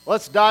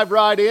Let's dive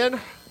right in.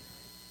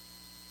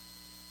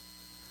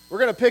 We're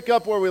going to pick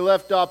up where we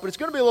left off, but it's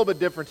going to be a little bit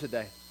different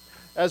today.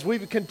 As we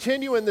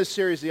continue in this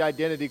series, The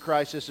Identity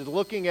Crisis, is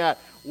looking at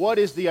what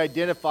is the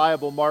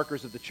identifiable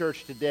markers of the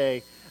church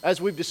today. As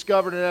we've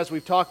discovered and as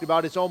we've talked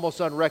about, it's almost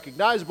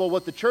unrecognizable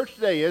what the church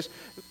today is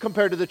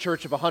compared to the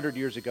church of 100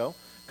 years ago,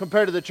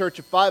 compared to the church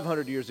of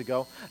 500 years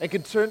ago, and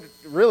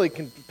really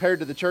compared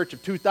to the church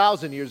of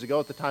 2,000 years ago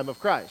at the time of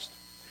Christ.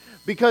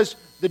 Because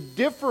the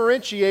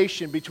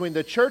differentiation between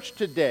the church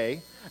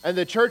today and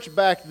the church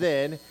back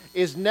then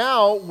is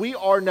we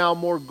are now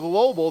more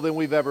global than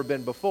we've ever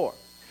been before.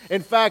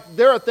 In fact,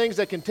 there are things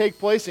that can take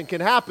place and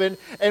can happen,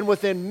 and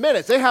within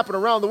minutes, they happen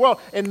around the world.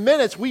 In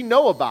minutes, we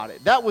know about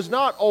it. That was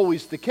not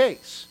always the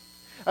case.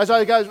 As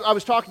I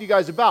was talking to you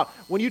guys about,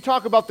 when you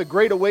talk about the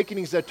great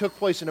awakenings that took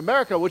place in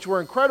America, which were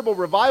incredible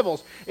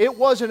revivals, it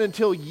wasn't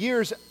until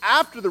years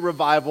after the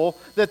revival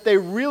that they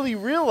really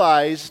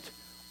realized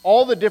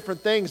all the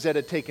different things that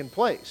had taken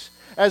place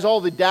as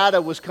all the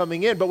data was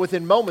coming in. But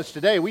within moments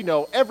today, we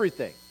know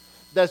everything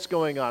that's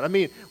going on. I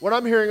mean, when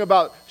I'm hearing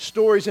about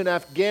stories in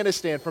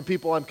Afghanistan from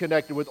people I'm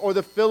connected with, or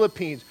the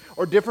Philippines,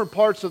 or different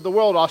parts of the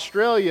world,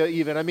 Australia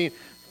even, I mean,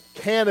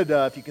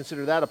 Canada, if you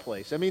consider that a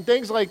place. I mean,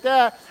 things like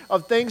that,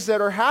 of things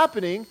that are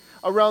happening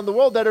around the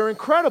world that are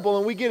incredible,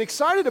 and we get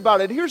excited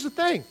about it. Here's the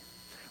thing.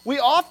 We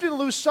often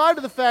lose sight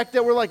of the fact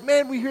that we're like,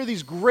 man, we hear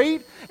these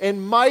great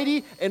and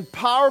mighty and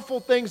powerful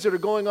things that are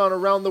going on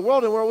around the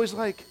world, and we're always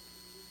like,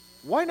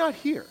 why not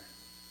here?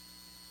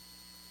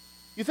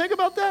 You think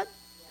about that?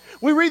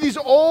 We read these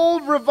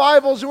old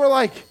revivals, and we're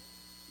like,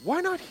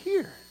 why not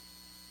here?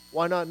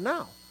 Why not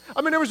now?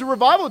 I mean, there was a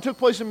revival that took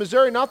place in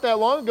Missouri not that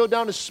long ago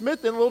down to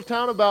Smith, in a little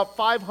town of about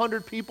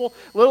 500 people,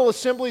 little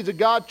Assemblies of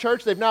God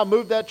church. They've now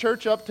moved that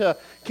church up to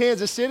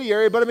Kansas City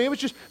area, but I mean, it was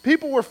just,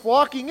 people were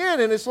flocking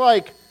in, and it's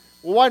like,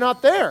 well, why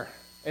not there?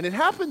 And it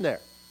happened there.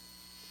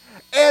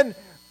 And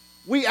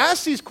we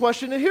ask these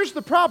questions, and here's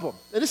the problem.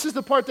 And this is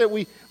the part that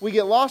we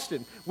get lost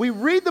in. We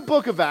read the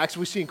book of Acts,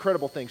 we see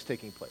incredible things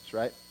taking place,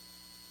 right?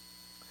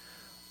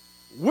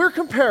 We're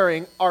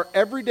comparing our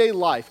everyday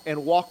life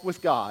and walk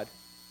with God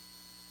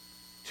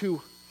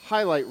to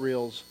highlight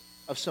reels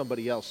of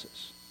somebody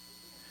else's.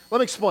 Let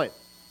me explain.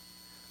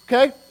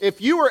 Okay?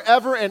 If you were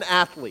ever an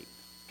athlete,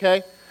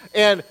 okay,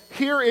 and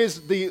here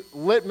is the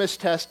litmus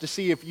test to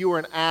see if you were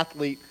an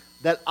athlete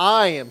that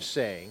I am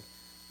saying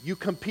you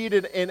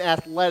competed in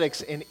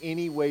athletics in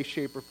any way,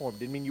 shape, or form.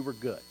 Didn't mean you were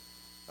good,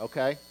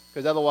 okay?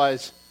 Because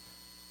otherwise,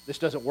 this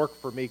doesn't work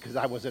for me because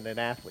I wasn't an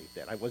athlete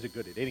then. I wasn't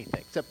good at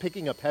anything except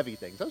picking up heavy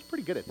things. I was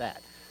pretty good at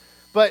that.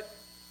 But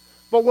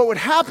what would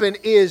happen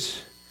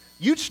is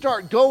you'd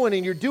start going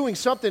and you're doing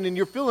something and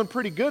you're feeling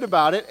pretty good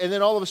about it, and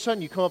then all of a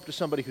sudden you come up to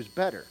somebody who's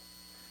better.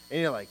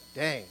 And you're like,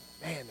 dang,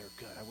 man,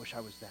 they're good. I wish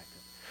I was that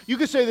good. You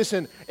could say this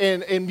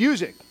in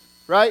music,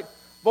 right?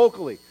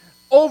 Vocally.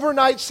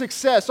 Overnight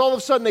success. All of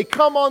a sudden they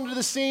come onto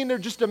the scene. They're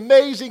just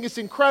amazing. It's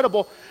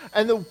incredible.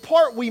 And the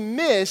part we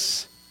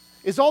miss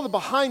is all the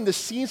behind the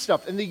scenes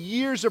stuff and the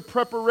years of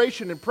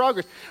preparation and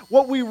progress.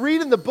 What we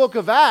read in the book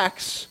of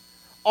Acts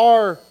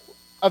are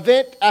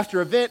event after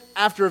event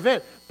after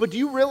event. But do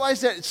you realize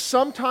that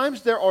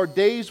sometimes there are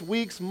days,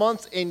 weeks,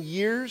 months, and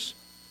years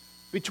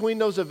between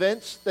those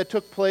events that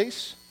took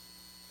place?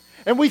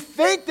 And we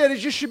think that it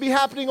just should be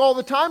happening all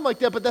the time like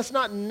that, but that's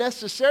not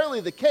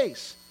necessarily the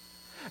case.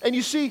 And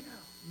you see,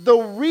 the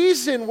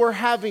reason we're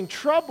having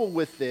trouble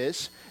with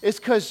this is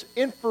because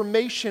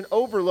information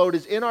overload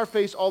is in our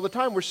face all the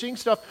time. We're seeing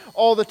stuff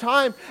all the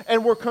time,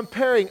 and we're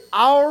comparing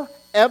our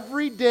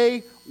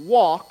everyday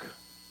walk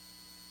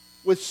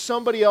with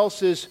somebody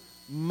else's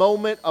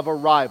moment of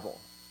arrival.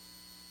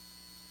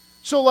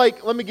 So,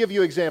 let me give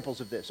you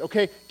examples of this,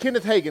 okay?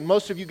 Kenneth Hagin,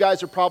 most of you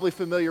guys are probably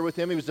familiar with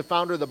him. He was the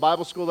founder of the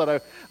Bible school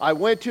that I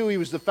went to. He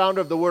was the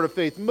founder of the Word of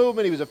Faith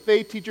movement. He was a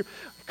faith teacher.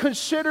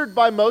 Considered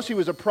by most, he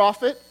was a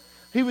prophet.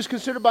 He was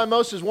considered by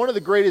most as one of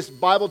the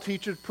greatest Bible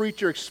teachers,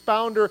 preacher,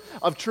 expounder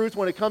of truth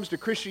when it comes to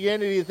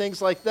Christianity and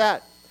things like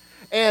that.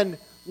 And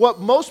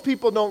what most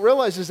people don't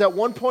realize is that at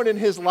one point in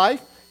his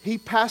life, he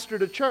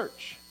pastored a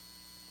church.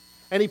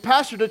 And he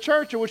pastored a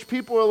church in which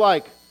people were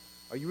like,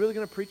 are you really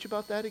going to preach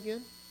about that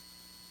again?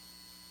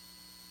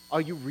 Are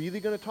you really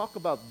going to talk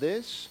about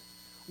this?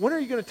 When are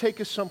you going to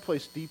take us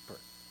someplace deeper?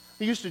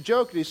 He used to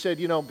joke, and he said,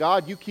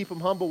 God, you keep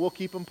them humble, we'll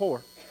keep them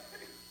poor.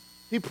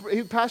 He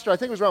pastored, I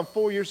think it was around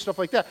 4 years, stuff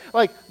like that.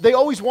 They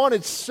always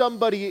wanted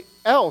somebody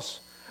else.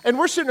 And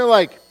we're sitting there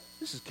like,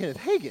 this is Kenneth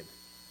Hagin.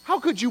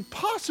 How could you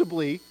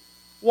possibly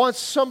want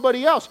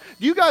somebody else?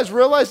 Do you guys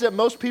realize that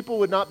most people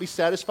would not be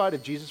satisfied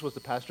if Jesus was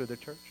the pastor of their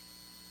church?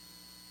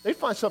 They'd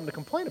find something to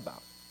complain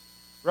about,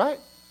 right?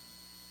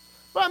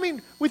 But I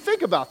mean, we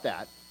think about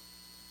that.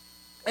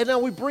 And now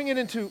we bring it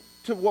into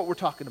what we're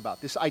talking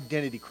about, this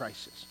identity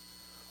crisis.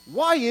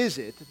 Why is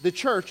it the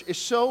church is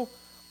so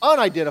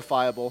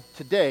unidentifiable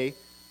today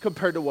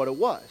compared to what it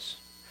was?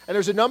 And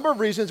there's a number of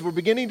reasons. We're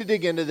beginning to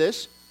dig into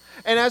this.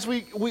 And as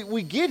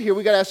we get here,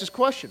 we got to ask this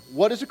question.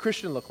 What does a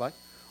Christian look like?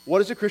 What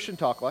does a Christian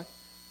talk like?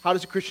 How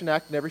does a Christian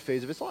act in every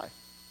phase of his life?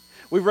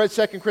 We've read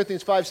 2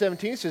 Corinthians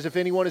 5:17. It says, if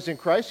anyone is in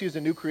Christ, he is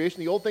a new creation.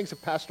 The old things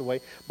have passed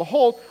away.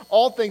 Behold,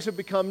 all things have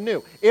become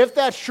new. If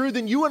that's true,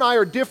 then you and I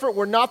are different.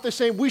 We're not the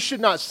same. We should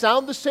not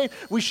sound the same.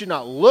 We should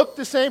not look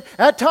the same.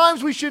 At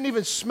times, we shouldn't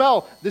even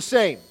smell the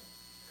same.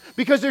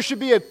 Because there should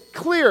be a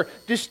clear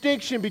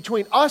distinction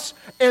between us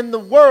and the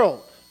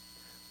world.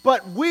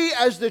 But we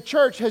as the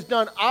church has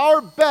done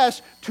our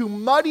best to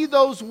muddy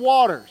those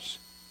waters.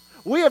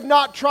 We have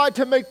not tried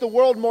to make the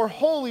world more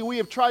holy. We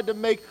have tried to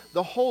make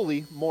the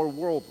holy more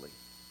worldly.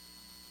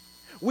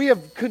 We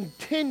have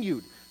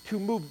continued to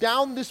move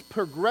down this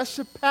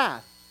progressive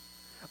path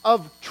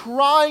of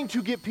trying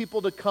to get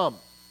people to come.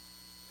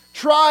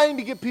 Trying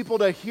to get people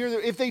to hear,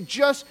 if they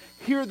just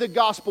hear the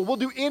gospel. We'll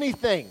do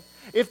anything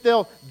if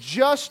they'll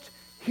just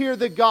hear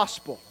the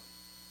gospel.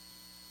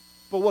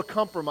 But what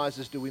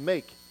compromises do we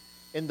make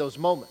in those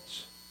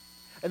moments?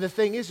 And the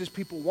thing is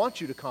people want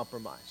you to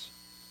compromise.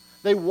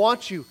 They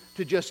want you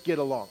to just get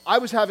along. I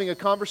was having a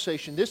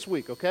conversation this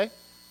week, okay?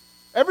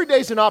 Every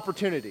day's an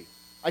opportunity.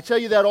 I tell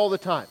you that all the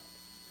time.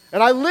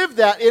 And I live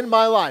that in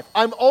my life.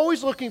 I'm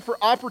always looking for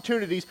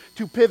opportunities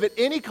to pivot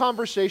any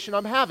conversation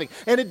I'm having.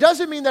 And it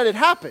doesn't mean that it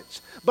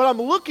happens, but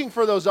I'm looking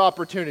for those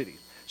opportunities.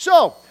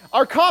 So,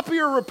 our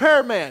copier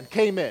repairman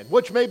came in,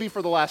 which may be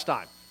for the last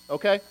time,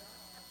 okay?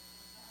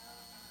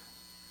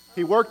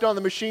 He worked on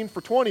the machine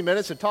for 20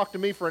 minutes and talked to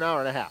me for an hour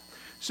and a half.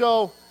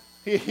 So,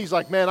 he's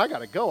like, man, I got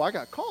to go. I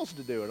got calls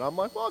to do. And I'm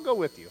like, well, I'll go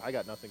with you. I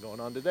got nothing going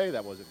on today.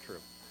 That wasn't true.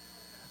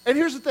 And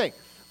here's the thing.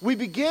 We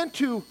began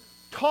to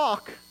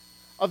talk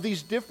of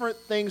these different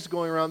things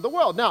going around the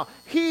world. Now,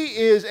 he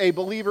is a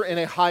believer in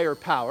a higher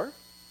power.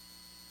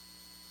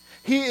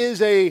 He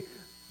is a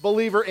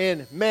believer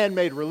in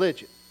man-made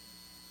religion.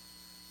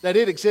 That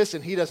it exists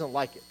and he doesn't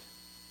like it.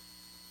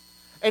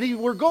 And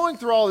we're going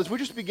through all this. We're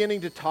just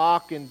beginning to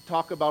talk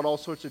about all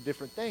sorts of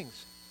different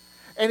things.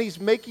 And he's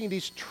making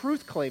these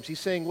truth claims. He's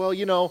saying, well,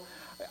 you know,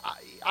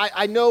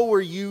 I know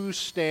where you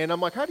stand. I'm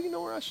like, how do you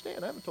know where I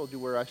stand? I haven't told you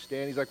where I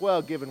stand. He's like,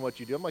 well, given what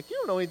you do. I'm like, you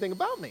don't know anything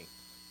about me.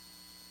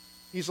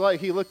 He's like,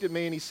 he looked at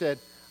me and he said,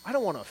 I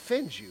don't want to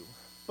offend you,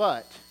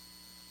 but...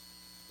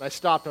 And I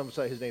stopped him and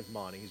said, his name's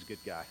Monty. He's a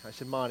good guy. I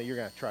said, Monty, you're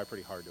going to try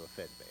pretty hard to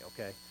offend me,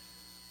 okay?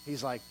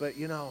 He's like, but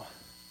you know,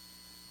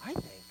 I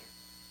think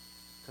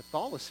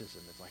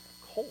Catholicism is like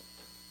a cult.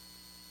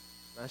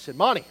 And I said,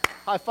 Monty,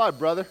 high five,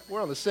 brother.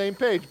 We're on the same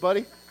page,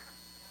 buddy.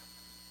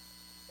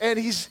 And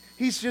he's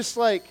just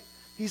like,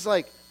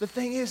 the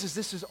thing is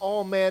this is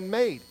all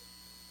man-made.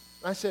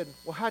 And I said,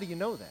 well, how do you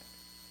know that?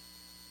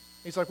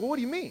 He's like, well, what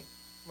do you mean?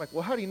 I'm like,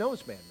 well, how do you know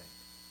it's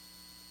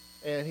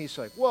man-made? And he's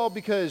like, well,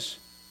 because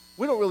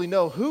we don't really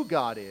know who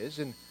God is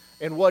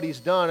and what he's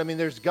done. I mean,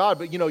 there's God,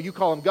 but, you know, you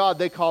call him God,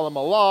 they call him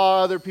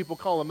Allah, other people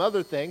call him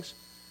other things.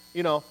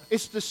 You know,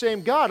 it's the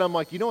same God. I'm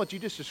like, you know what you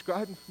just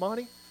described,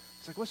 Monty?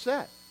 He's like, what's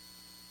that?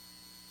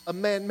 A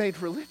man-made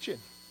religion.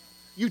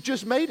 You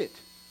just made it.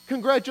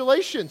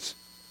 Congratulations.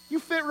 You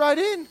fit right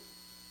in.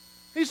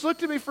 He's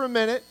looked at me for a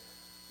minute,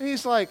 and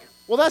he's like,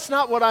 well, that's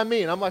not what I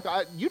mean. I'm like,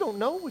 you don't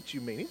know what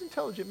you mean. He's an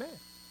intelligent man.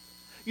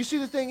 You see,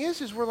 the thing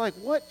is we're like,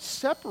 what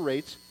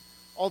separates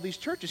all these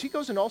churches? He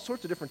goes in all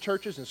sorts of different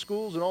churches and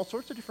schools and all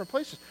sorts of different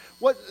places.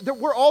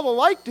 We're all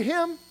alike to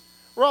him.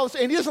 We're all the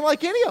same, and he doesn't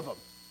like any of them.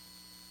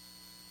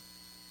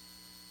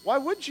 Why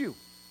would you?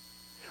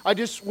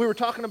 We were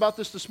talking about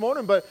this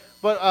morning, but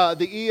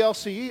the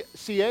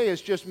ELCA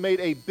has just made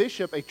a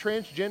bishop, a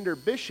transgender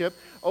bishop,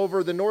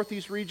 over the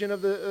northeast region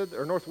of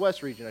or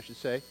northwest region, I should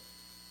say,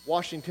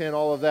 Washington,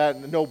 all of that,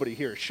 and nobody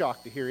here is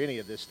shocked to hear any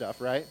of this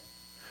stuff, right?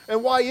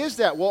 And why is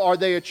that? Well, are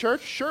they a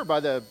church? Sure, by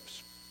the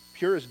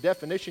purest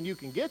definition you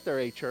can get, they're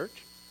a church.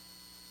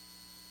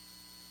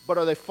 But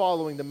are they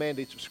following the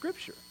mandates of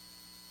Scripture?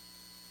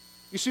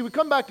 You see, we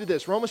come back to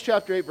this, Romans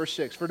chapter 8, verse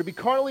 6. For to be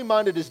carnally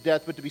minded is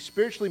death, but to be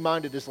spiritually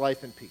minded is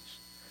life and peace.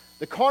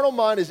 The carnal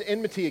mind is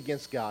enmity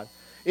against God.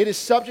 It is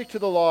subject to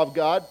the law of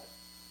God,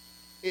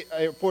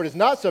 for it is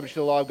not subject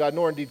to the law of God,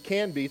 nor indeed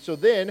can be. So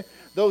then,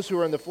 those who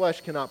are in the flesh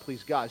cannot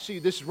please God. See,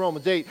 this is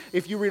Romans 8.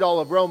 If you read all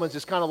of Romans,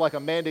 it's kind of like a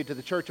mandate to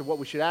the church of what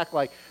we should act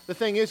like. The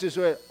thing is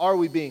are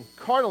we being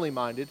carnally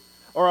minded,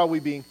 or are we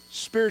being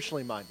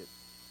spiritually minded?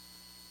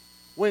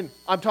 When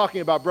I'm talking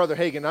about Brother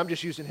Hagin, I'm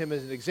just using him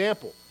as an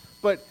example.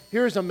 But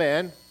here's a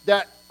man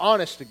that,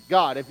 honest to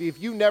God, if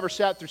you never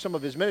sat through some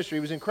of his ministry, he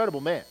was an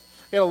incredible man.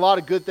 He had a lot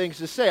of good things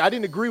to say. I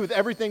didn't agree with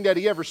everything that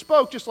he ever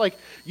spoke, just like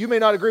you may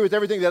not agree with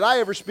everything that I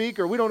ever speak,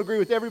 or we don't agree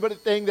with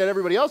everything that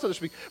everybody else ever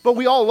speaks. But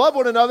we all love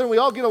one another, and we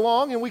all get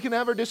along, and we can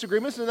have our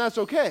disagreements, and that's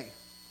okay.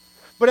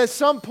 But at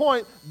some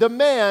point, the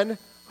man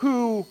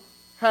who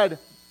had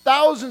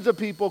thousands of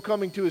people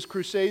coming to his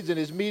crusades and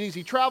his meetings.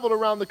 He traveled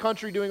around the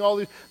country doing all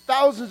these,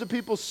 thousands of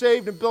people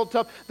saved and built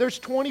up. There's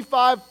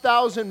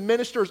 25,000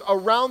 ministers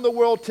around the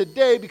world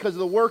today because of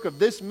the work of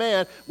this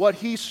man, what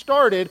he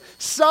started.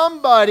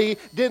 Somebody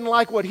didn't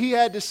like what he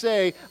had to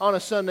say on a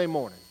Sunday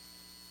morning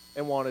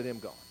and wanted him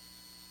gone.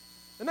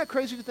 Isn't that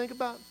crazy to think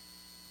about?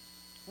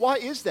 Why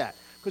is that?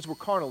 Because we're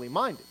carnally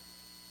minded.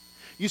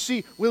 You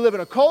see, we live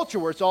in a culture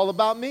where it's all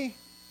about me.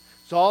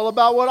 It's all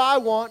about what I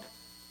want.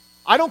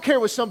 I don't care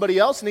what somebody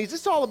else needs.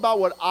 It's all about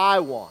what I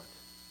want.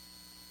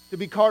 To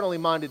be carnally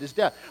minded is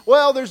death.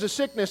 Well, there's a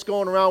sickness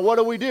going around. What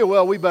do?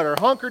 Well, we better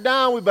hunker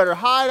down. We better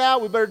hide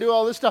out. We better do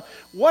all this stuff.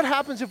 What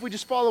happens if we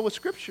just follow what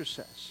Scripture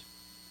says?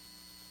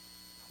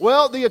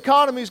 Well, the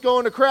economy's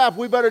going to crap.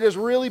 We better just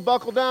really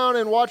buckle down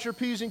and watch your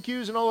P's and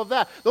Q's and all of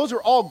that. Those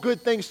are all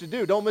good things to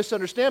do. Don't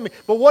misunderstand me.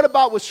 But what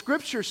about what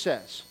Scripture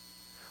says?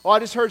 Oh, I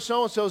just heard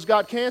so-and-so's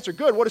got cancer.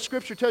 Good. What does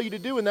Scripture tell you to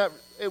do in that?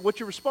 What's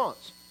your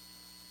response?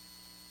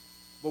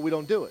 But we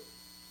don't do it.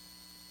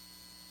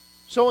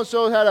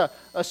 So-and-so had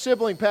a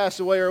sibling pass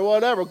away or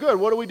whatever. Good.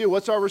 What do?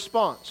 What's our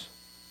response?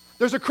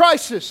 There's a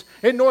crisis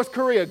in North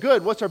Korea.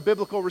 Good. What's our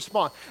biblical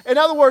response? In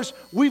other words,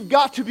 we've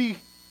got to be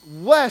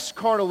less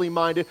carnally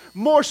minded,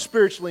 more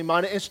spiritually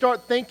minded, and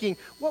start thinking,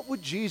 what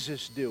would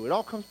Jesus do? It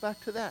all comes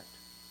back to that.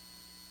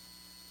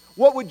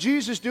 What would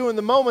Jesus do in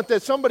the moment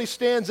that somebody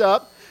stands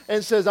up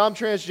and says, I'm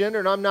transgender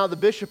and I'm now the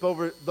bishop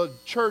over the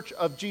church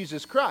of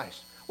Jesus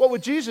Christ? What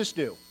would Jesus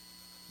do?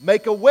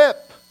 Make a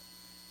whip.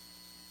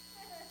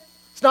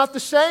 It's not the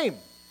same.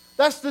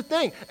 That's the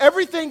thing.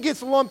 Everything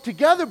gets lumped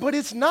together, but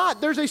it's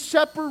not. There's a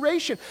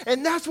separation.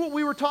 And that's what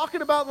we were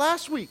talking about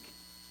last week.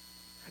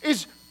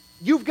 Is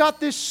you've got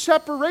this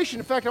separation.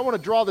 In fact, I want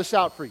to draw this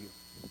out for you.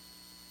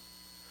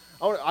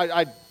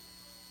 I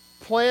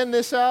planned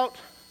this out.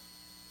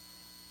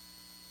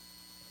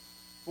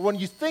 When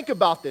you think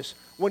about this,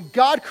 when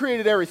God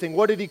created everything,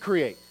 what did He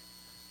create?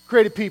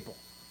 Created people.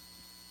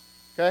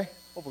 Okay?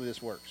 Hopefully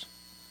this works.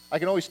 I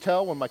can always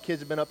tell when my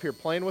kids have been up here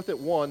playing with it.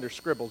 One, there's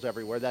scribbles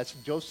everywhere. That's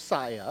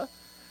Josiah.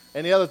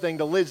 And the other thing,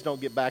 the lids don't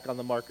get back on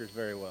the markers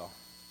very well.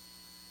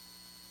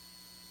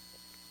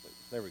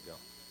 There we go.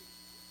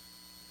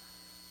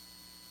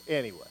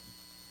 Anyway,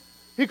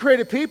 He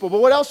created people,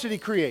 but what else did He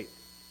create?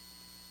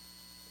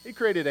 He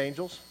created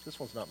angels. This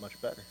one's not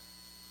much better.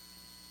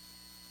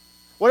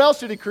 What else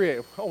did He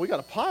create? Oh, we got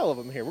a pile of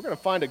them here. We're going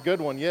to find a good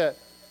one yet.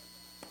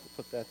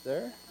 Put that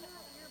there.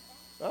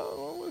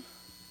 Oh,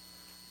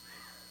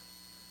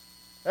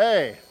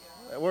 hey,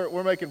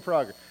 we're making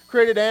progress.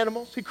 Created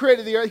animals. He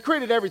created the earth. He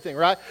created everything,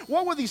 right?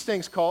 What were these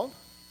things called?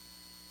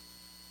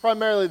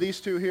 Primarily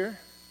these two here.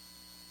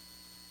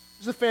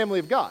 It's the family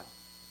of God.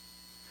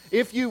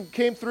 If you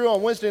came through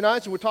on Wednesday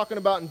nights and we're talking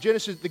about in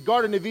Genesis, the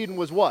Garden of Eden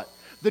was what?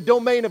 The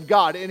domain of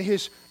God and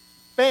His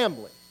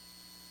family.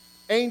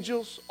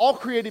 Angels, all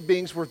created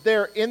beings were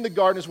there in the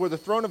garden, is where the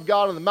throne of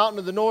God on the mountain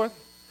of the north.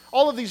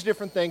 All of these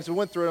different things. We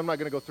went through it. I'm not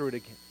going to go through it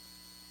again.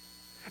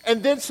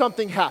 And then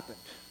something happened.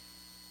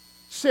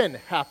 Sin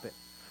happened.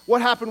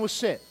 What happened with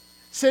sin?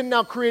 Sin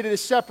now created a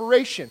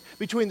separation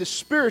between the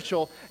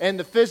spiritual and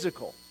the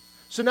physical.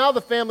 So now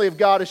the family of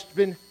God has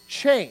been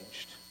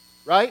changed,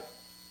 right?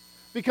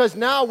 Because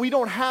now we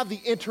don't have the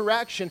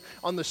interaction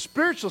on the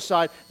spiritual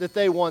side that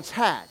they once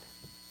had.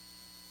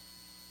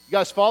 You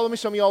guys follow me?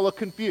 Some of y'all look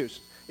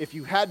confused. If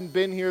you hadn't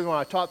been here when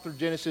I taught through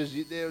Genesis,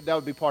 that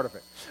would be part of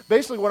it.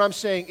 Basically what I'm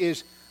saying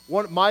is,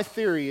 my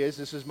theory is,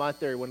 this is my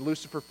theory, when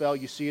Lucifer fell,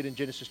 you see it in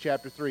Genesis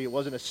chapter 3. It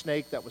wasn't a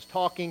snake that was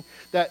talking,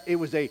 that it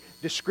was a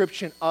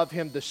description of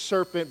him, the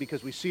serpent,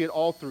 because we see it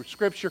all through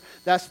Scripture.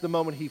 That's the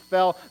moment he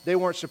fell. They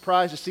weren't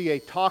surprised to see a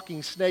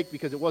talking snake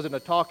because it wasn't a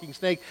talking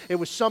snake. It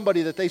was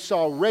somebody that they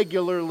saw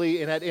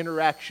regularly and had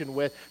interaction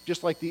with,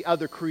 just like the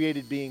other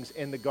created beings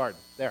in the garden.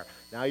 There,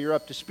 now you're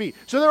up to speed.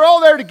 So they're all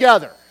there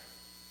together.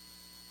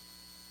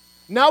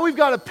 Now we've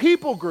got a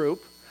people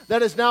group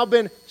that has now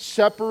been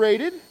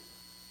separated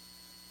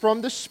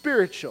from the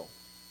spiritual.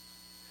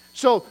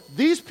 So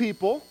these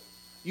people,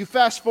 you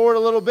fast forward a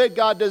little bit,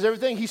 God does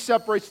everything. He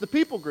separates the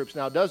people groups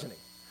now, doesn't He?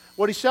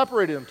 What He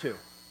separated them to?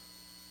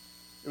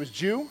 It was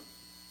Jew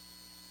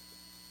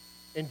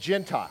and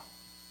Gentile.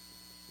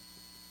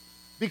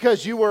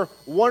 Because you were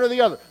one or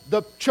the other.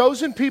 The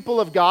chosen people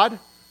of God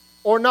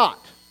or not.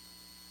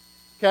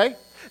 Okay?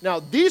 Now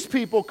these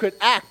people could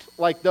act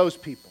like those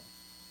people.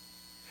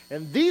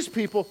 And these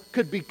people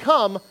could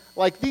become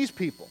like these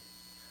people.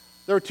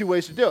 There are two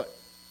ways to do it.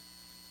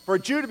 For a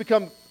Jew to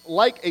become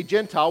like a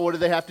Gentile, what do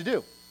they have to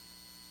do?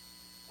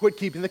 Quit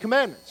keeping the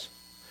commandments.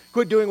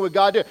 Quit doing what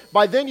God did.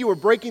 By then you were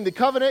breaking the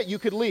covenant, you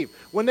could leave.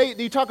 When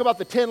you talk about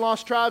the 10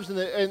 lost tribes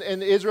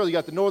in Israel, you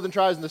got the northern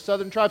tribes and the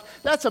southern tribes,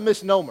 that's a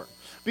misnomer.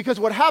 Because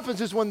what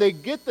happens is when they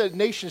get the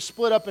nation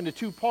split up into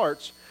two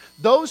parts,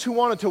 those who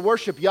wanted to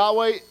worship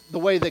Yahweh the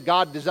way that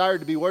God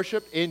desired to be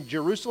worshipped in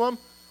Jerusalem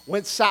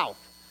went south.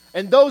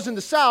 And those in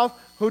the south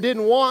who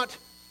didn't want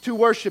to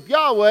worship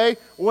Yahweh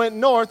went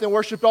north and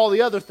worshiped all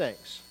the other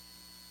things.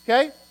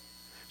 Okay?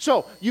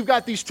 So you've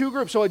got these two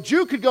groups. So a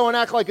Jew could go and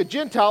act like a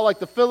Gentile, like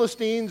the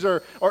Philistines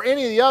or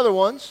any of the other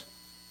ones,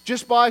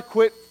 just by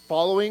quit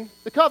following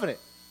the covenant.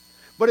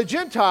 But a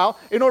Gentile,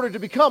 in order to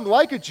become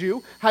like a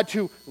Jew, had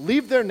to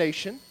leave their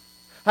nation,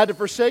 had to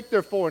forsake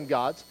their foreign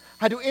gods,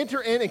 had to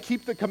enter in and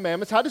keep the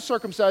commandments, had to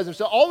circumcise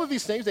themselves. All of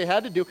these things they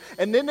had to do,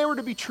 and then they were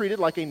to be treated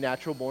like a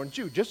natural-born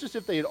Jew, just as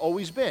if they had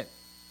always been.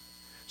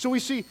 So we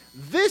see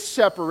this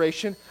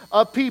separation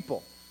of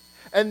people.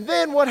 And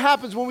then what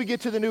happens when we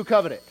get to the new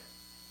covenant?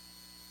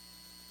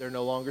 They're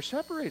no longer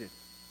separated,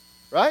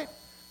 right?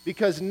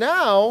 Because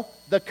now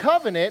the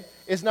covenant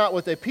is not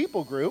with a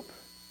people group,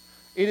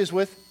 it is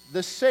with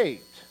the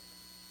saved.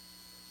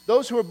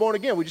 Those who are born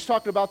again. We just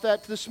talked about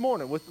that this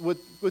morning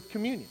with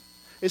communion.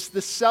 It's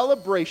the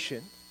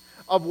celebration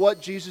of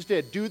what Jesus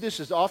did. Do this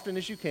as often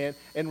as you can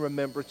in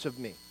remembrance of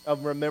me,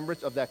 of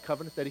remembrance of that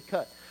covenant that he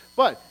cut.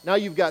 But now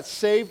you've got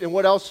saved, and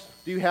what else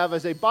do you have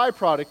as a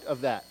byproduct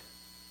of that?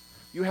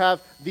 You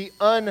have the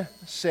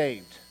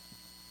unsaved.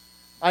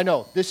 I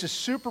know, this is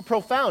super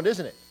profound,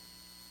 isn't it?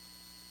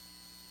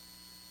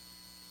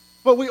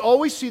 But we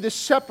always see this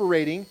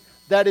separating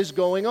that is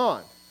going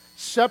on.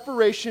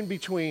 Separation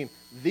between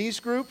these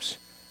groups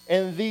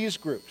and these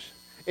groups.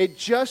 It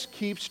just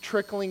keeps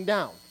trickling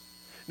down.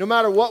 No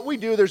matter what we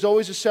do, there's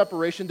always a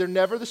separation. They're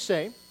never the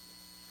same.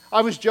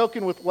 I was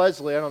joking with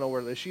Leslie. I don't know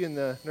where is she in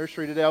the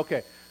nursery today?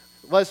 Okay.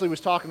 Leslie was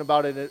talking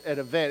about it at an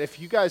event. If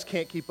you guys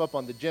can't keep up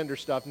on the gender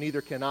stuff,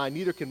 neither can I.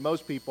 Neither can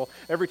most people.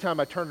 Every time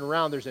I turn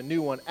around, there's a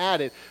new one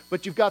added.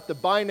 But you've got the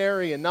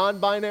binary and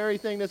non-binary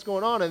thing that's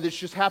going on, and this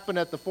just happened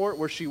at the fort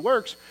where she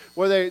works,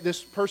 where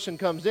this person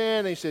comes in,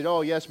 and he said,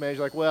 "Oh, yes, ma'am."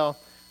 She's like, "Well,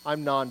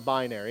 I'm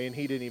non-binary," and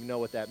he didn't even know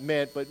what that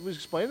meant, but it was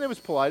explained. It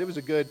was polite. It was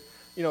a good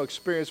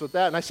experience with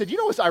that. And I said, you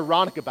know what's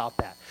ironic about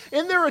that?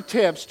 In their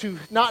attempts to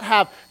not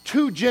have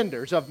two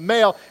genders of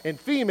male and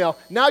female,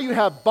 now you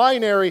have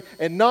binary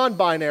and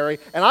non-binary.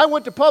 And I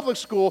went to public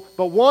school,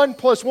 but 1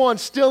 + 1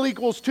 still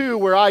equals 2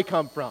 where I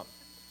come from.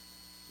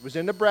 It was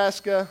in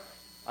Nebraska.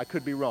 I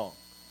could be wrong.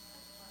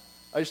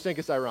 I just think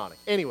it's ironic.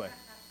 Anyway,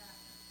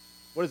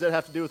 what does that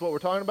have to do with what we're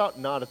talking about?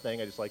 Not a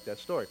thing. I just like that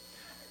story.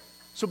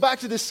 So back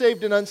to this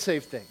saved and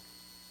unsaved thing.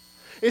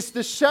 It's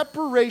the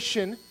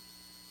separation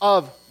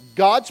of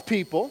God's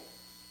people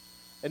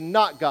and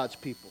not God's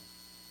people.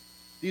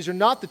 These are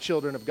not the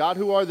children of God.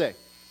 Who are they?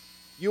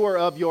 You are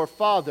of your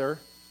father.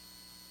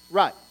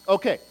 Right.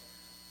 Okay.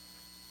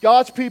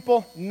 God's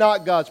people,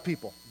 not God's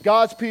people.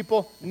 God's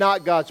people,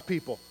 not God's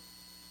people.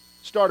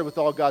 Started with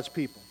all God's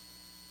people.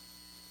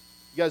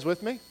 You guys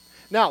with me?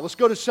 Now, let's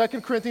go to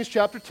 2 Corinthians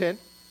chapter 10.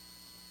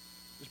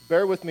 Just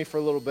bear with me for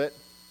a little bit.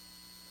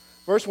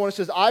 Verse 1, it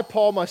says, "I,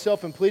 Paul,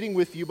 myself, am pleading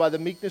with you by the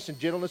meekness and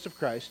gentleness of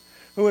Christ,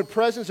 who in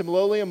presence am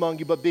lowly among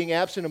you, but being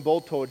absent am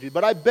bold toward you.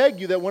 But I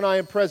beg you that when I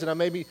am present, I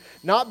may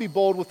not be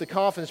bold with the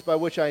confidence by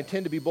which I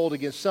intend to be bold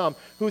against some,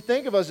 who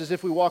think of us as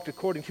if we walked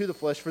according to the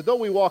flesh. For though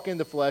we walk in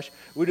the flesh,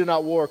 we do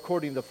not war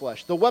according to the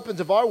flesh. The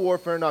weapons of our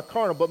warfare are not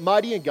carnal, but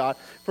mighty in God,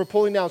 for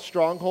pulling down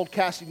strongholds,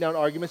 casting down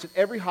arguments, and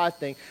every high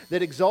thing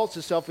that exalts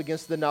itself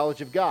against the knowledge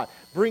of God,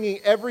 bringing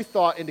every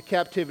thought into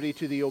captivity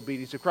to the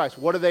obedience of Christ."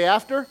 What are they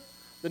after?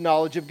 The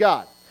knowledge of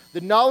God. The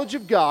knowledge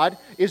of God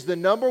is the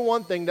number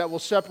one thing that will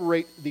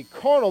separate the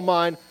carnal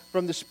mind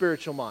from the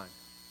spiritual mind.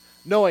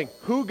 Knowing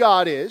who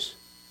God is,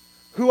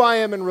 who I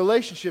am in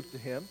relationship to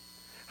Him,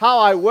 how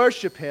I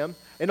worship Him,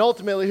 and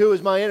ultimately who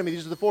is my enemy.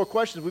 These are the 4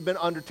 questions we've been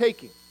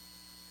undertaking.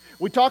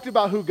 We talked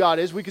about who God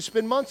is. We could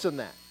spend months on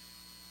that.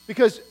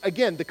 Because,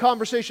 again, the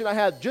conversation I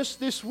had just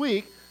this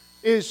week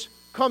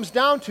comes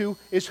down to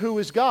who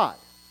is God.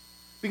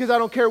 Because I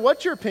don't care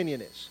what your opinion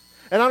is.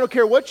 And I don't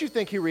care what you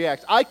think He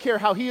reacts. I care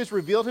how He has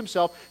revealed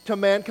Himself to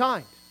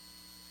mankind.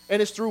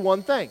 And it's through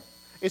one thing.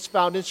 It's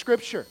found in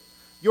Scripture.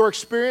 Your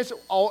experience,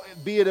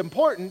 be it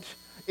important,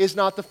 is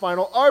not the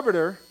final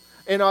arbiter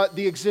in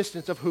the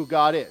existence of who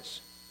God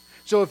is.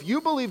 So if you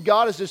believe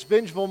God is this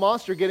vengeful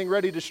monster getting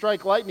ready to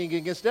strike lightning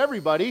against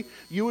everybody,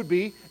 you would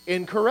be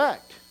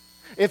incorrect.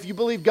 If you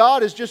believe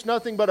God is just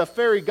nothing but a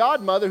fairy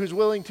godmother who's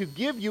willing to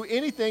give you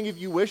anything if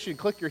you wish and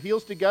click your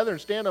heels together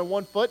and stand on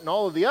one foot and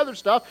all of the other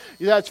stuff,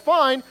 that's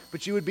fine,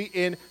 but you would be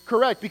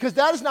incorrect because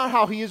that is not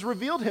how He has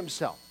revealed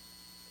Himself.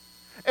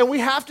 And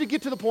we have to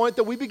get to the point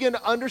that we begin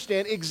to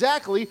understand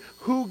exactly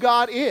who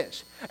God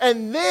is.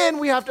 And then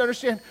we have to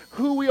understand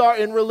who we are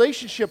in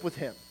relationship with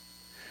Him.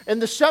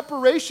 And the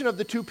separation of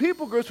the two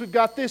people groups, we've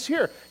got this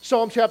here.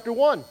 Psalm chapter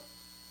 1.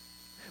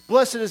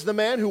 "Blessed is the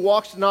man who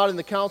walks not in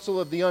the counsel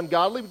of the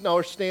ungodly,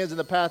 nor stands in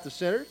the path of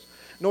sinners,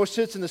 nor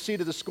sits in the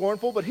seat of the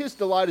scornful, but his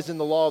delight is in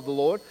the law of the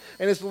Lord.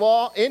 And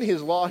in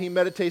his law he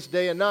meditates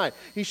day and night.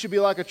 He should be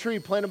like a tree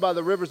planted by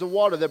the rivers of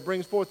water that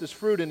brings forth his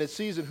fruit in its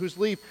season, whose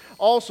leaf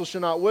also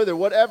shall not wither.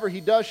 Whatever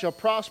he does shall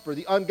prosper.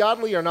 The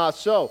ungodly are not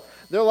so.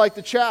 They're like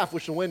the chaff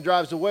which the wind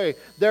drives away.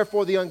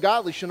 Therefore the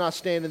ungodly shall not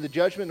stand in the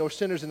judgment, nor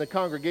sinners in the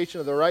congregation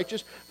of the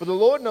righteous. For the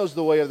Lord knows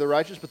the way of the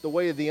righteous, but the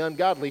way of the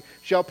ungodly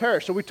shall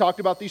perish." So we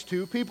talked about these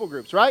two people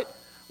groups, right?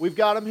 We've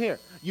got them here.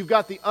 You've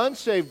got the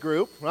unsaved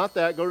group, not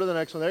that, go to the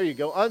next one, there you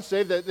go.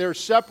 Unsaved, that they're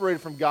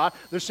separated from God,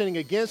 they're sinning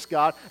against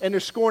God, and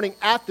they're scorning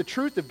at the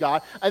truth of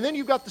God. And then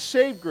you've got the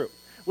saved group,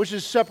 which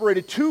is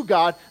separated to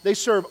God, they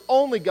serve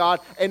only God,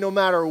 and no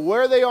matter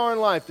where they are in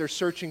life, they're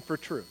searching for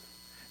truth.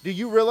 Do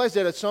you realize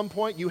that at some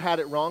point you had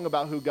it wrong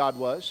about who God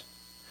was?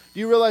 Do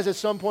you realize at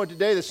some point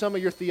today that some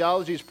of your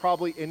theology is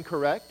probably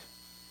incorrect?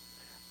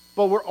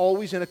 But we're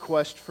always in a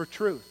quest for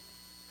truth.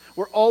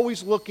 We're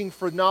always looking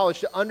for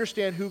knowledge to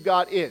understand who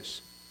God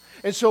is.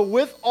 And so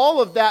with all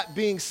of that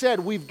being said,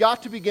 we've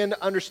got to begin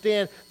to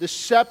understand the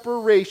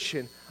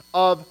separation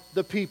of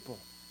the people.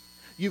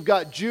 You've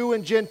got Jew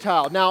and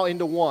Gentile now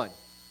into one.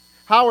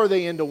 How are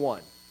they into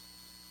one?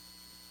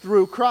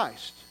 Through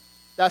Christ.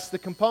 That's the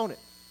component.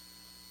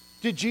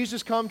 Did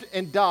Jesus come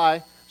and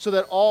die so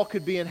that all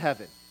could be in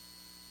heaven?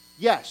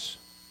 Yes.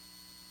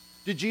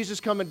 Did Jesus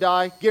come and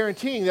die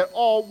guaranteeing that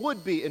all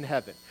would be in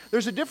heaven?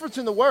 There's a difference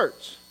in the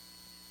words.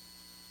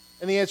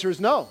 And the answer is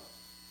no.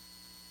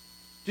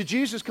 Did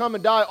Jesus come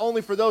and die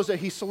only for those that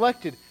he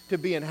selected to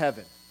be in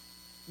heaven?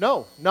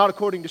 No, not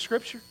according to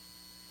Scripture.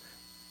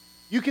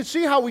 You can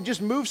see how we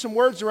just move some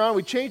words around,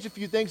 we change a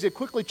few things, it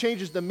quickly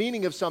changes the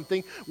meaning of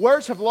something.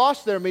 Words have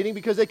lost their meaning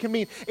because they can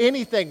mean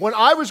anything. When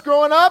I was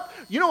growing up,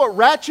 you know what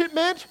ratchet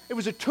meant? It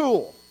was a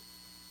tool.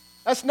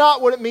 That's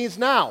not what it means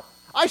now.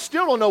 I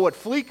still don't know what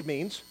fleek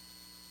means.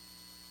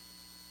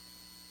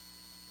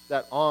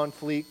 That on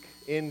fleek,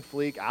 in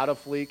fleek, out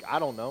of fleek, I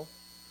don't know.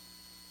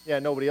 Yeah,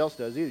 nobody else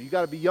does either. You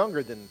got to be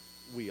younger than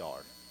we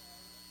are.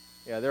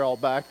 Yeah, they're all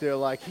back there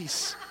like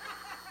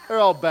they're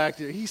all back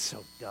there. He's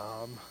so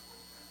dumb.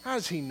 How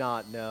does he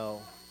not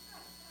know?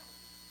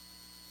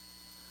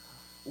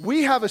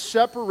 We have a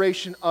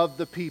separation of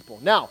the people.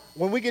 Now,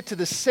 when we get to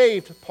the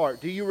saved part,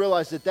 do you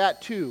realize that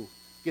that too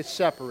gets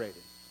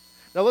separated?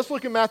 Now, let's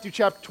look at Matthew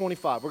chapter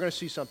 25. We're going to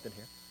see something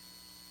here.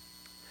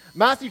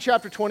 Matthew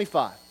chapter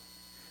 25.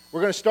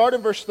 We're going to start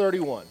in verse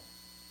 31.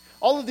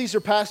 All of these are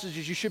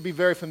passages you should be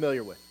very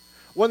familiar with.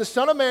 When the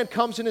Son of Man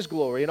comes in his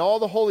glory and all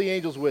the holy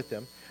angels with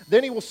him,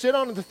 then he will sit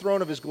on the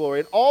throne of his glory,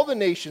 and all the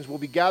nations will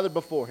be gathered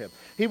before him.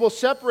 He will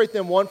separate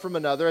them one from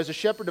another, as a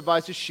shepherd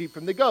divides his sheep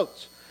from the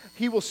goats.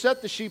 He will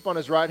set the sheep on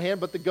his right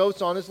hand, but the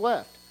goats on his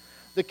left.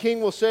 The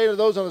king will say to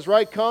those on his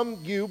right, "Come,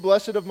 you,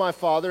 blessed of my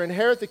Father,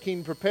 inherit the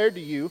kingdom prepared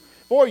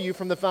for you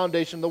from the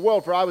foundation of the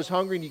world. For I was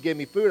hungry, and you gave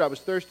me food. I was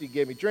thirsty, you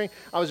gave me drink.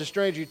 I was a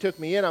stranger, you took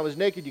me in. I was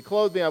naked, you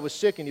clothed me. I was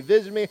sick, and you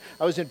visited me.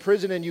 I was in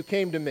prison, and you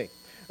came to me."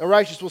 The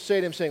righteous will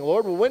say to him, saying,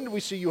 "Lord, well, when did we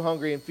see you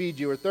hungry and feed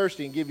you, or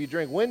thirsty and give you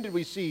drink? When did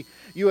we see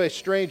you a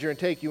stranger and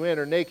take you in,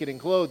 or naked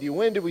and clothe you?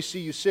 When did we see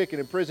you sick and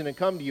in prison and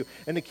come to you?"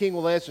 And the king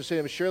will answer and say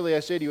to him, "Surely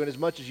I say to you,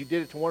 inasmuch as you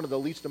did it to one of the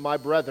least of my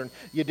brethren,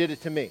 you did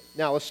it to me."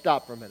 Now, let's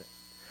stop for a minute.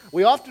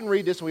 We often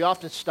read this and we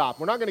often stop.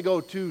 We're not going to go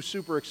too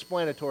super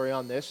explanatory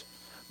on this,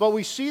 but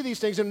we see these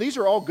things, and these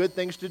are all good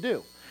things to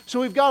do.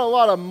 So we've got a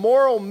lot of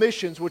moral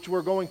missions which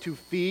we're going to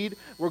feed,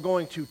 we're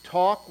going to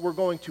talk, we're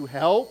going to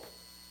help.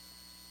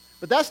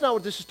 But that's not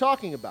what this is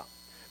talking about.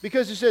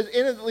 Because it says,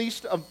 "In at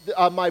least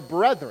of my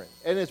brethren,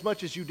 and as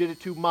much as you did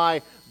it to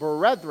my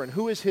brethren."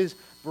 Who is his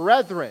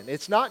brethren?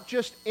 It's not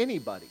just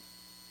anybody.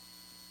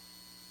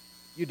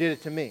 You did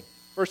it to me.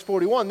 Verse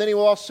 41, "Then he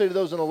will also say to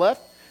those on the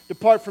left,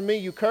 'Depart from me,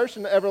 you cursed,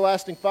 in the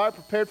everlasting fire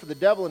prepared for the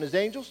devil and his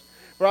angels.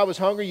 For I was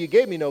hungry, you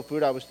gave me no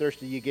food. I was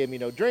thirsty, you gave me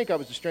no drink. I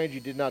was a stranger,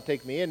 you did not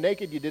take me in.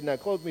 Naked, you did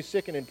not clothe me.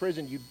 Sick and in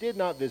prison, you did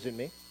not visit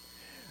me.'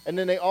 And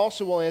then they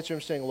also will answer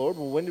him, saying, 'Lord,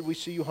 well, when did we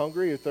see you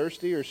hungry or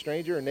thirsty or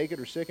stranger or naked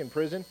or sick in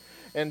prison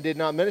and did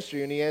not minister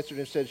you?' And he answered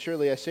and said,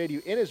 'Surely I say to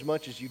you,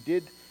 inasmuch as you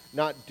did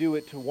not do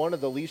it to one of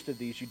the least of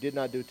these, you did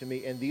not do it to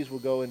me. And these will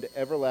go into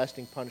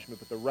everlasting punishment,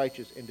 but the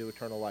righteous into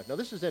eternal life.'" Now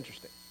this is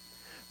interesting.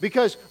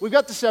 Because we've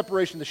got the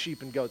separation of the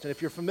sheep and goats. And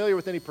if you're familiar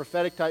with any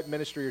prophetic type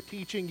ministry or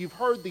teaching, you've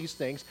heard these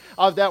things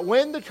of that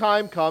when the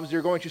time comes,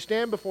 you're going to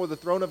stand before the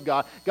throne of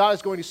God. God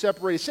is going to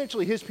separate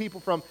essentially his people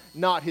from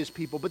not his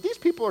people. But these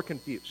people are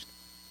confused.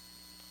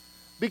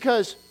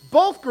 Because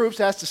both groups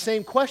ask the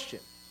same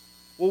question.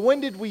 Well, when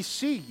did we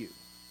see you?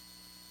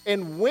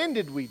 And when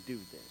did we do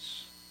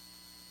this?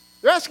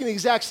 They're asking the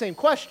exact same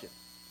question.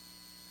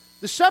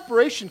 The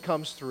separation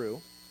comes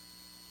through,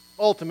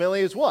 ultimately,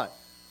 is what?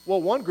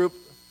 Well, one group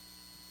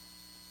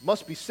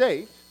must be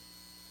saved.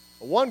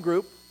 One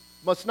group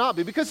must not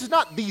be. Because it's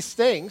not these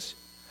things.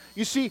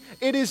 You see,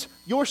 it is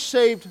you're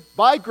saved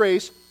by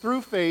grace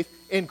through faith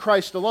in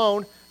Christ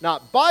alone,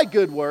 not by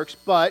good works,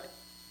 but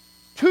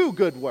to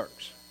good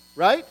works.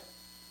 Right?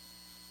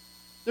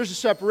 There's a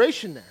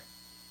separation there.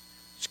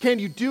 So can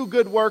you do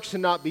good works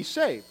and not be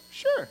saved?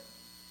 Sure.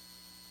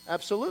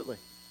 Absolutely.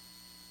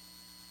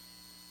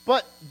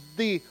 But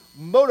the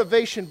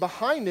motivation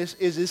behind this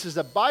is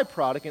a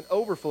byproduct and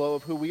overflow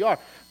of who we are.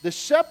 The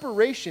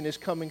separation is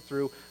coming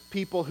through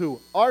people who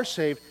are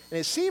saved, and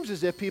it seems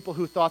as if people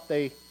who thought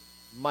they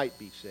might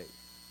be saved.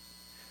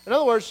 In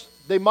other words,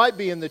 they might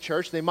be in the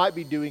church, they might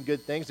be doing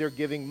good things, they're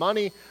giving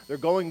money, they're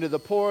going to the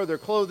poor, they're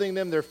clothing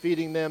them, they're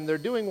feeding them, they're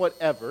doing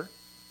whatever,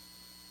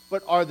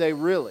 but are they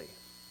really?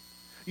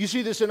 You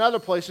see this in other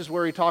places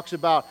where he talks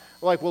about,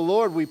 like, well,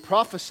 Lord, we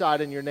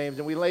prophesied in your names,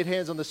 and we laid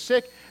hands on the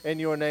sick in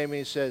your name, and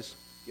he says,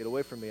 "Get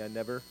away from me, I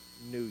never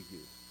knew you."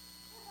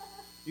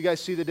 You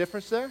guys see the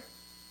difference there?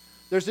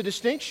 There's a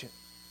distinction.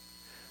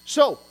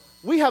 So,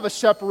 we have a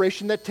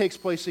separation that takes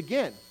place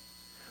again.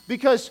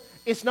 Because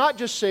it's not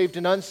just saved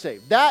and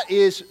unsaved. That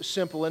is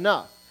simple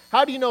enough.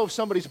 How do you know if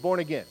somebody's born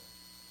again?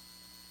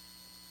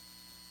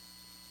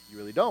 You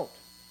really don't.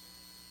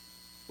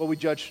 Well, we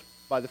judge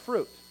by the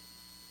fruit.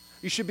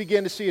 You should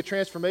begin to see a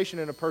transformation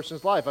in a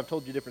person's life. I've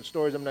told you different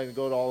stories. I'm not going to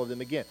go to all of them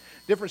again.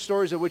 Different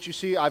stories of which you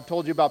see. I've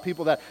told you about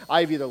people that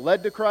I've either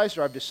led to Christ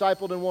or I've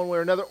discipled in one way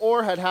or another,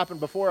 or had happened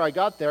before I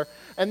got there,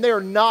 and they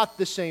are not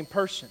the same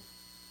person.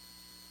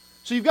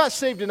 So you've got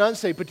saved and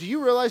unsaved, but do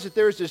you realize that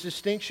there is this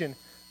distinction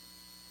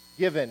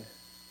given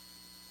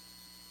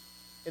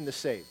in the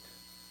saved?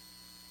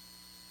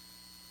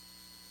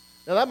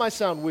 Now that might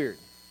sound weird.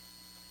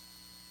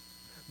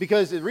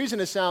 Because the reason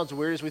it sounds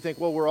weird is we think,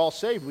 well, we're all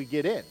saved, we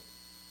get in.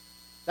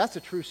 That's a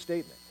true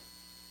statement.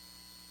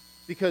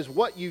 Because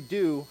what you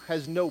do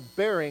has no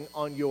bearing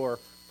on your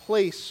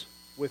place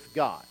with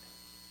God.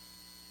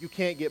 You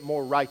can't get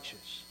more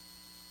righteous.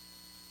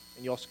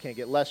 And you also can't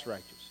get less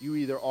righteous. You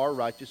either are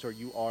righteous or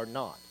you are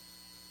not.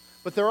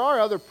 But there are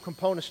other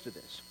components to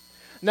this.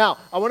 Now,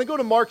 I want to go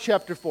to Mark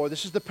chapter 4.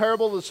 This is the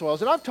parable of the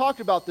soils. And I've talked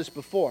about this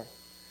before.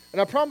 And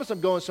I promise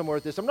I'm going somewhere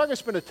with this. I'm not going to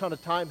spend a ton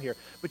of time here.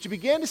 But you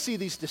began to see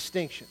these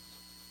distinctions.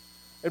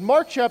 In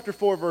Mark chapter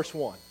 4, verse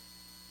 1,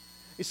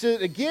 he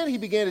said, again he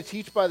began to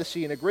teach by the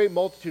sea, and a great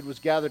multitude was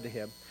gathered to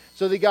him.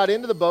 So they got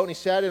into the boat, and he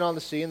sat in on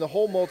the sea, and the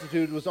whole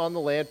multitude was on the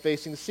land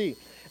facing the sea.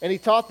 And he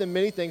taught them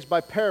many things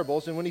by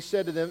parables, and when he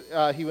said to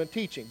them, he went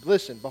teaching.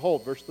 Listen,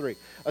 behold, verse 3.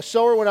 A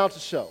sower went out to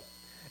sow.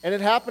 And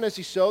it happened as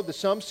he sowed that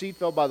some seed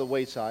fell by the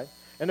wayside,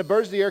 and the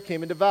birds of the air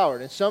came and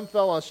devoured. And some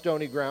fell on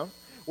stony ground,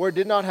 where it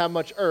did not have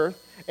much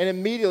earth, and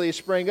immediately it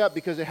sprang up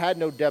because it had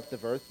no depth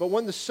of earth. But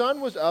when the sun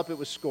was up, it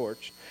was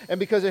scorched, and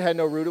because it had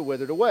no root, it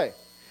withered away.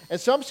 And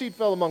some seed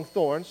fell among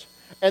thorns,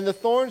 and the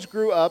thorns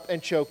grew up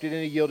and choked it,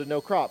 and it yielded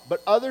no crop.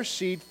 But other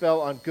seed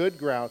fell on good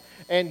ground,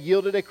 and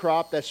yielded a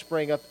crop that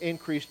sprang up,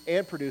 increased,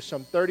 and produced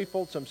some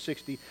 30-fold, some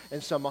 60,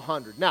 and some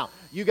 100. Now,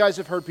 you guys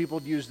have heard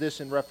people use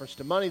this in reference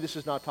to money. This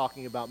is not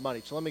talking about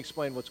money. So let me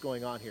explain what's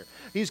going on here.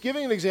 He's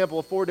giving an example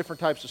of 4 different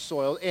types of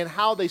soil and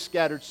how they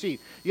scattered seed.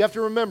 You have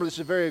to remember, this is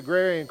a very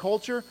agrarian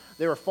culture.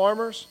 They were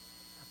farmers.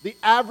 The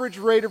average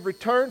rate of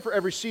return for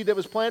every seed that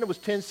was planted was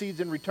 10 seeds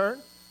in return.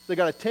 So they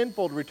got a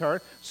 10-fold return.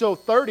 So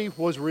 30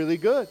 was really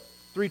good,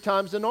 3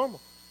 times the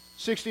normal.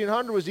 60 and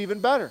 100 was even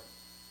better.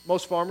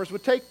 Most farmers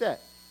would take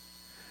that.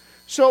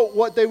 So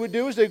what they would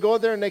do is they'd go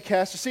out there and they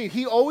cast a seed.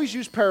 He always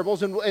used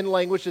parables in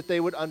language that they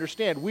would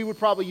understand. We would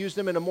probably use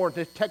them in a more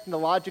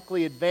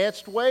technologically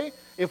advanced way.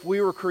 If we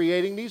were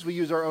creating these, we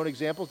use our own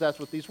examples. That's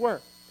what these were.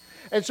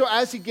 And so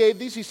as he gave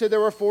these, he said there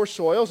were 4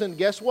 soils. And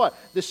guess what?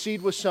 The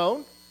seed was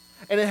sown,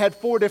 and it had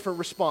 4 different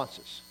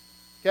responses.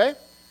 Okay?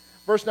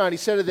 Verse 9, he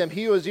said to them,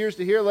 he who has ears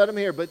to hear, let him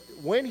hear. But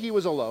when he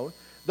was alone,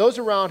 those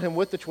around him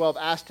with the 12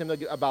 asked him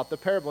about the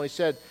parable. And he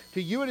said,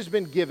 to you it has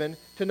been given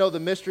to know the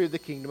mystery of the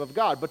kingdom of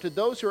God. But to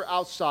those who are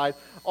outside,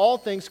 all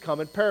things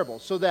come in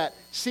parables, so that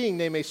seeing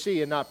they may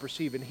see and not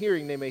perceive, and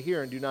hearing they may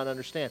hear and do not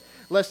understand,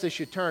 lest they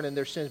should turn and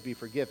their sins be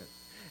forgiven.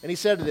 And he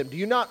said to them, do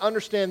you not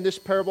understand this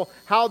parable?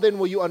 How then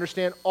will you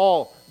understand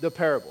all the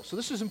parables? So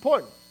this is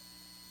important.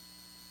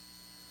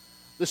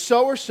 The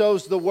sower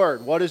sows the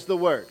word. What is the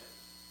word?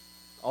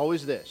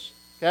 Always this.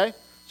 Okay?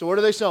 So what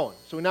are they sowing?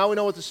 So now we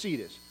know what the seed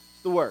is.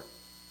 It's the word.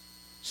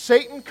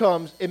 Satan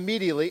comes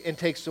immediately and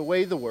takes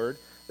away the word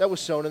that was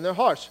sown in their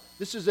hearts.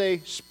 This is a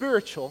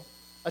spiritual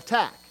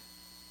attack.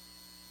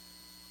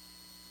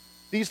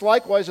 These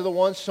likewise are the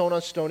ones sown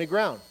on stony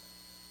ground,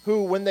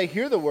 who, when they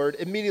hear the word,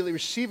 immediately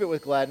receive it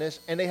with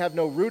gladness, and they have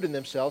no root in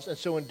themselves, and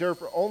so endure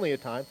for only a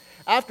time.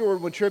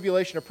 Afterward, when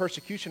tribulation or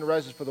persecution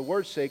arises for the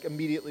word's sake,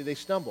 immediately they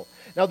stumble.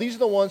 Now these are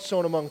the ones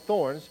sown among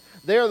thorns.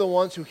 They are the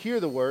ones who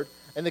hear the word,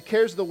 and the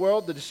cares of the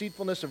world, the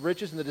deceitfulness of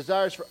riches, and the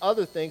desires for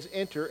other things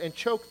enter and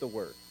choke the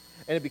word,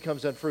 and it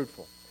becomes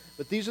unfruitful.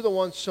 But these are the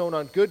ones sown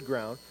on good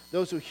ground,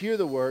 those who hear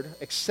the word,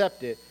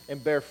 accept it,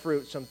 and bear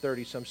fruit, some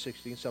 30, some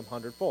 60, and some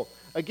 100-fold.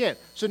 Again,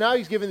 so now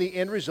he's giving the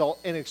end result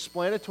in an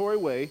explanatory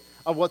way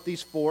of what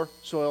these 4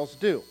 soils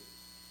do.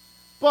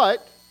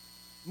 But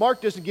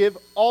Mark doesn't give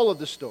all of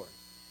the story.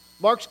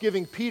 Mark's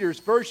giving Peter's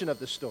version of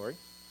the story.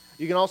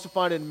 You can also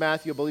find it in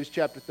Matthew, I believe it's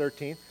chapter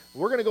 13.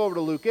 We're going to go over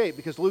to Luke 8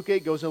 because Luke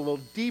 8 goes a little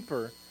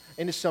deeper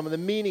into some of the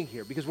meaning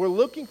here, because we're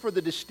looking for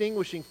the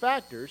distinguishing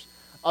factors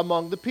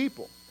among the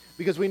people.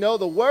 Because we know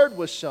the word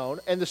was sown,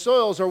 and the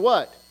soils are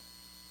what?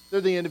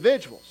 They're the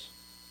individuals.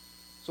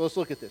 So let's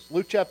look at this.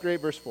 Luke chapter 8,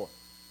 verse 4.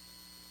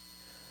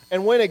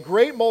 And when a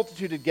great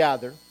multitude had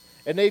gathered,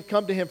 and they had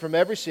come to him from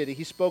every city,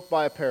 he spoke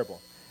by a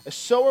parable. A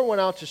sower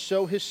went out to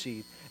sow his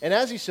seed, and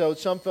as he sowed,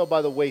 some fell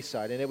by the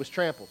wayside, and it was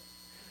trampled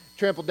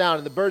down,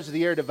 and the birds of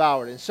the air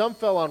devoured it. And some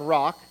fell on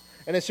rock,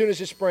 and as soon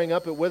as it sprang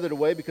up, it withered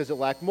away because it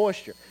lacked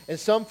moisture. And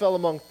some fell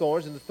among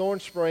thorns, and the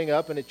thorns sprang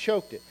up, and it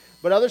choked it.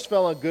 But others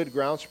fell on good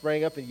ground,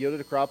 sprang up, and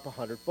yielded a crop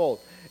 100-fold.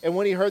 And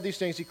when he heard these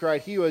things, he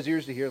cried, he who has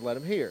ears to hear, let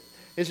him hear.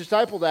 His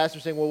disciples asked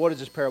him, saying, well, what does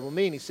this parable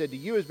mean? He said, to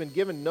you has been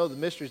given to know the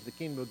mysteries of the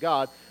kingdom of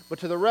God, but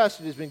to the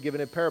rest it has been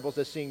given in parables,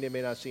 that seeing they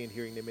may not see, and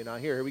hearing they may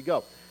not hear. Here we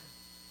go.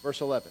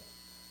 Verse 11.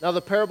 Now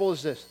the parable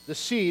is this. The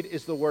seed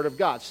is the word of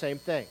God. Same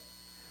thing.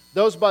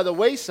 Those by the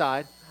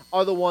wayside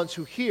are the ones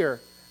who hear.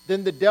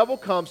 Then the devil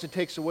comes and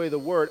takes away the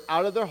word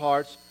out of their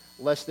hearts,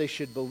 lest they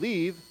should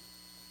believe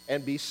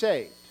and be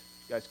saved.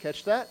 You guys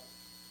catch that?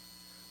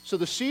 So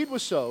the seed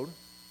was sowed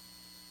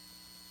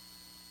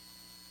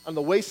on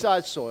the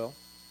wayside soil,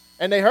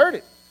 and they heard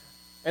it,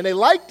 and they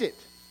liked it.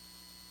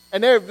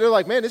 And they're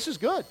like, man, this is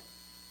good.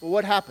 Well,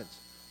 what happens?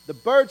 The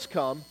birds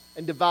come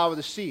and devour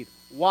the seed.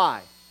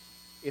 Why?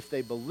 If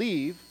they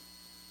believe,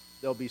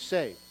 they'll be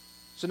saved.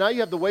 So now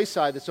you have the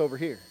wayside that's over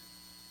here.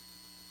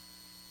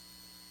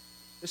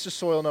 This is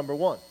soil number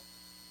 1. You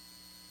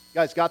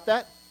guys got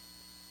that?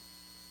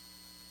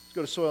 Let's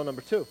go to soil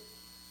number 2.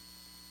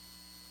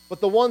 But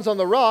the ones on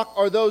the rock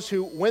are those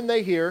who, when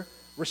they hear,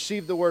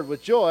 receive the word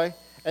with joy,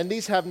 and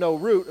these have no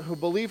root, who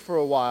believe for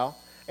a while,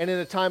 and in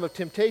a time of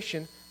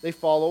temptation, they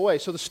fall away.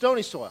 So the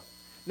stony soil.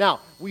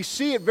 Now, we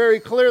see it very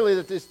clearly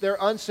that they're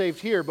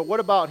unsaved here, but what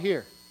about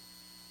here?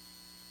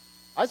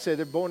 I'd say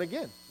they're born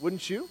again,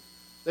 wouldn't you?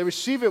 They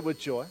receive it with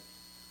joy.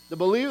 They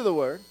believe the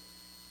word.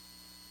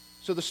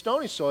 So the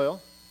stony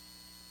soil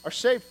are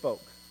saved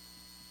folk.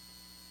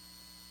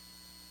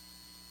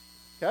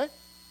 Okay?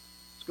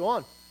 Let's go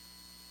on.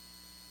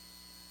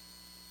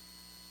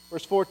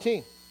 Verse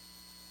 14.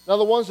 Now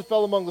the ones that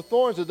fell among the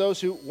thorns are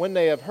those who, when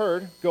they have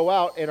heard, go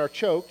out and are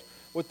choked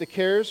with the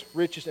cares,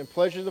 riches, and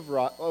pleasures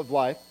of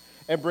life,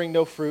 and bring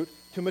no fruit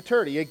to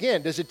maturity.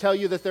 Again, does it tell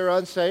you that they're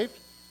unsaved?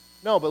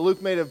 No, but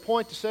Luke made it a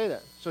point to say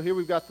that. So here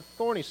we've got the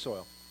thorny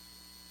soil.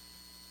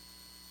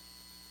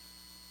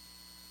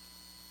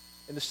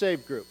 In the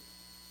saved group.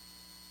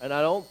 And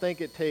I don't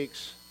think it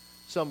takes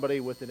somebody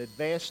with an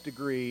advanced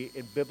degree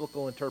in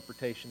biblical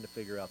interpretation to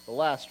figure out the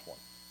last one.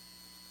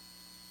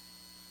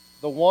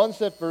 The ones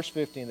that, verse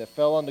 15, that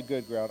fell on the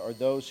good ground are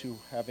those who,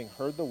 having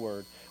heard the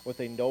word, with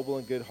a noble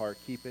and good heart,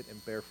 keep it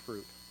and bear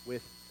fruit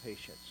with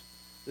patience.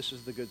 This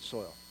is the good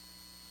soil.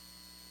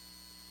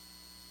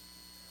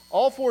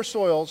 All 4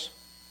 soils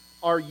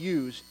are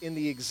used in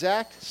the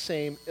exact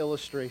same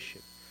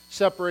illustration,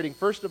 separating,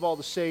 first of all,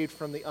 the saved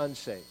from the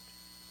unsaved.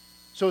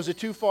 So is it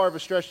too far of a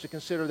stretch to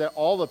consider that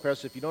all the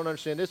passages, if you don't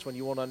understand this one,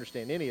 you won't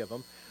understand any of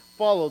them,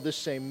 follow this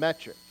same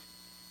metric?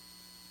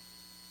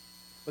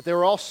 But they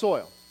were all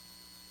soil,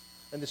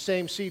 and the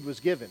same seed was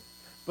given,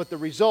 but the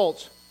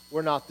results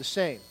were not the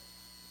same.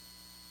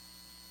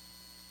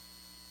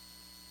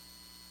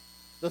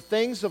 The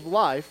things of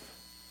life,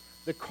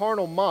 the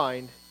carnal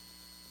mind,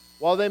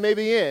 while they may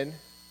be in,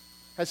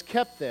 has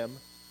kept them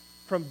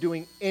from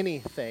doing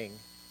anything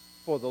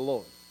for the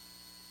Lord.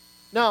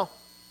 Now,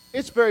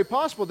 it's very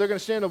possible they're going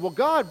to stand up, well,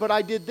 God, but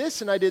I did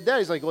this and I did that.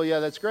 He's like, well, yeah,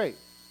 that's great.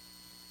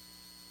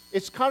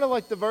 It's kind of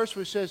like the verse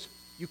where it says,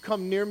 you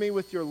come near me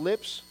with your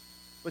lips,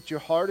 but your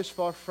heart is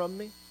far from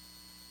me.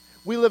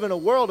 We live in a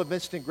world of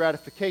instant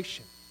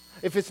gratification.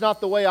 If it's not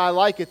the way I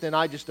like it, then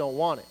I just don't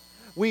want it.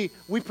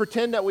 We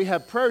pretend that we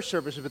have prayer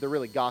services, but they're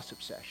really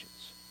gossip sessions.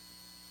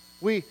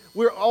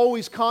 We're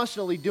always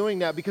constantly doing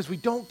that because we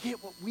don't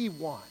get what we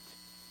want.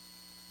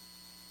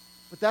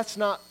 But that's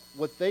not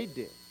what they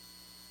did.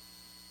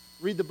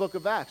 Read the book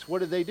of Acts. What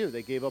did they do?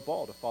 They gave up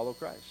all to follow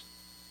Christ.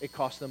 It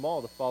cost them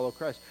all to follow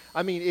Christ.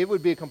 I mean, it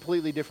would be a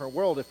completely different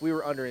world if we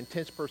were under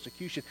intense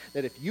persecution,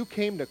 that if you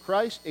came to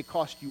Christ, it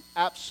cost you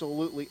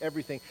absolutely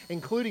everything,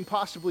 including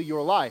possibly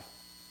your life.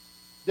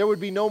 There would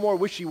be no more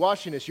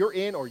wishy-washiness. You're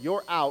in or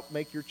you're out.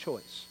 Make your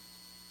choice.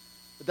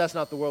 But that's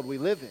not the world we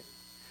live in.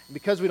 And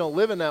because we don't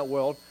live in that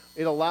world,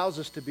 it allows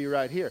us to be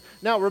right here.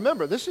 Now,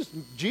 remember, this is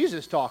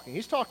Jesus talking.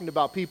 He's talking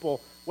about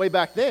people way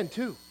back then,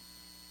 too.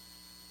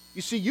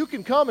 You see, you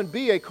can come and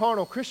be a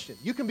carnal Christian.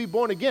 You can be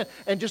born again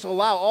and just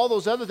allow all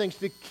those other things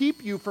to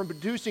keep you from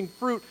producing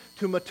fruit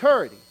to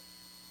maturity.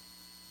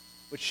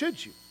 But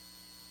should you?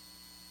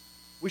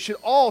 We should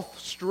all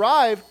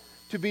strive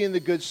to be in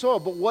the good soil.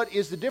 But what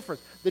is the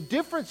difference? The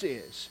difference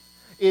is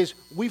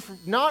we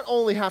not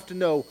only have to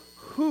know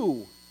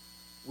who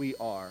we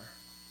are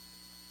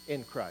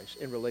in Christ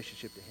in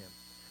relationship to Him,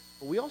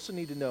 but we also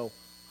need to know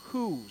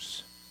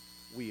whose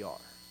we are.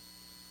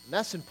 And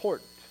that's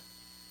important.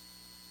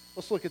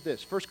 Let's look at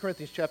this. 1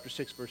 Corinthians chapter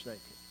 6, verse 19.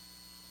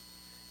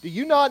 Do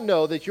you not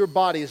know that your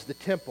body is the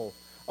temple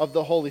of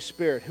the Holy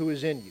Spirit who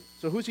is in you?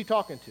 So who's he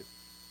talking to?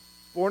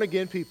 Born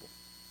again people,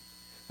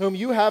 whom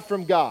you have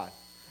from God,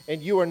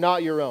 and you are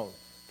not your own.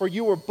 For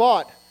you were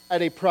bought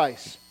at a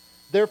price.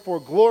 Therefore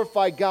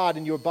glorify God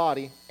in your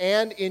body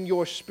and in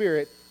your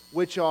spirit,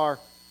 which are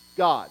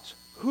God's.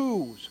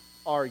 Whose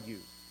are you?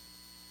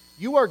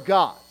 You are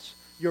God's.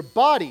 Your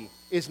body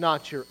is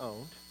not your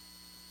own.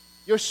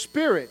 Your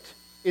spirit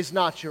is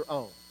not your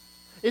own.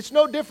 It's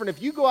no different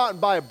if you go out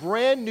and buy a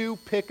brand new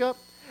pickup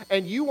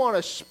and you want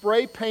to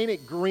spray paint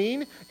it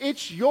green,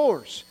 it's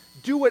yours.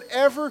 Do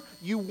whatever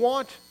you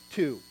want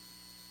to.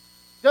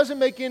 Doesn't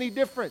make any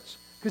difference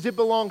because it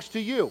belongs to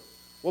you.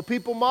 Will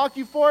people mock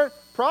you for it?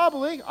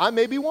 Probably. I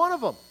may be one of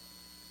them.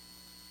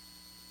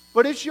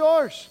 But it's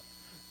yours.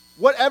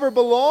 Whatever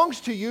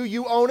belongs to you,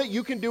 you own it.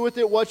 You can do with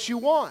it what you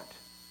want.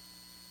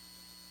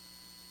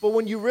 But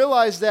when you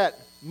realize that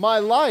my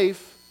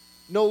life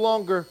no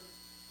longer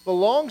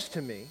belongs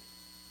to me,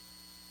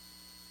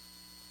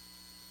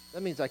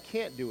 that means I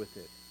can't do with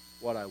it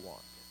what I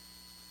want.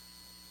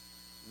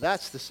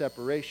 That's the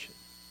separation.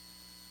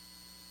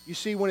 You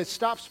see, when it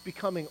stops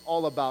becoming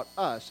all about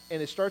us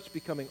and it starts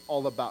becoming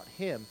all about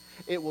Him,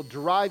 it will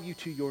drive you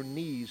to your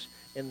knees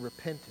in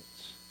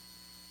repentance.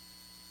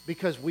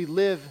 Because we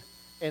live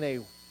in a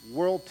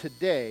world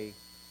today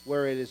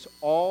where it is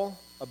all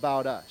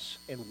about us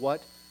and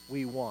what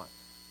we want.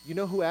 You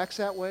know who acts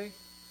that way?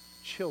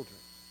 Children.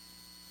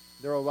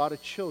 There are a lot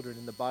of children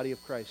in the body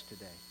of Christ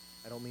today.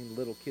 I don't mean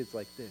little kids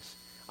like this.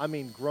 I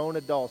mean grown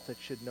adults that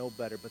should know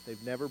better, but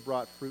they've never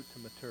brought fruit to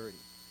maturity.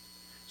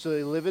 So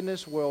they live in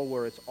this world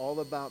where it's all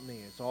about me.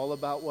 It's all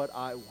about what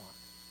I want.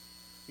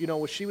 You know,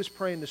 what she was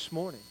praying this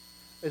morning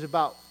is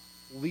about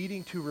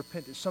leading to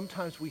repentance.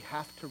 Sometimes we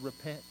have to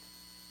repent.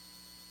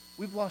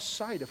 We've lost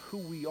sight of who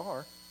we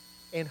are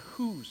and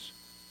whose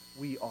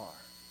we are.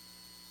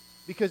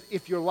 Because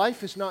if your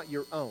life is not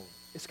your own,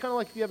 it's kind of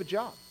like if you have a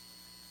job.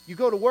 You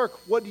go to work,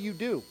 what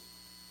do?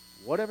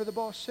 Whatever the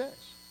boss says,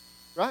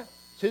 right?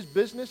 It's his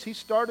business. He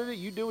started it.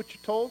 You do what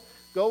you're told.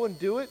 Go and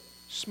do it.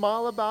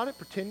 Smile about it.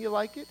 Pretend you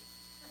like it.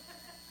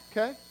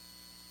 Okay?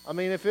 I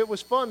mean, if it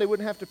was fun, they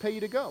wouldn't have to pay you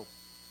to go.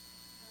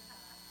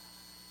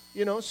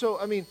 You know, so,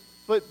 I mean,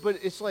 but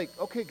it's like,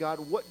 okay, God,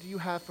 what do you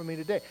have for me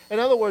today? In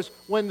other words,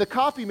 when the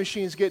coffee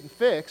machine's getting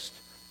fixed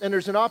and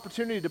there's an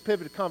opportunity to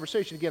pivot a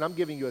conversation, again, I'm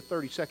giving you a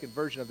 30-second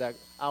version of that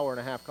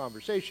hour-and-a-half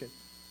conversation.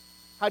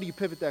 How do you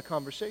pivot that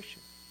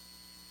conversation?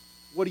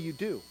 What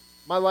do?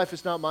 My life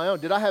is not my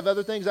own. Did I have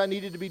other things I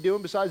needed to be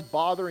doing besides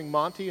bothering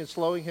Monty and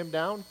slowing him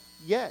down?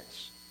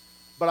 Yes.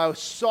 But I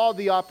saw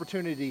the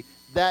opportunity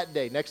that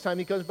day. Next time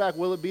he comes back,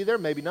 will it be there?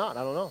 Maybe not.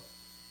 I don't know.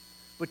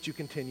 But you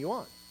continue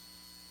on.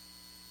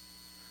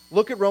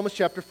 Look at Romans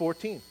chapter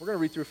 14. We're going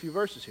to read through a few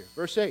verses here.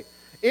 Verse 8.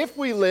 If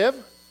we live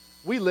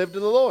to the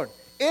Lord.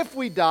 If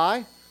we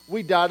die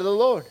to the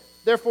Lord.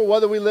 Therefore,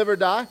 whether we live or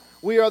die,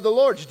 we are the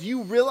Lord's. Do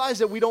you realize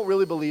that we don't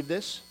really believe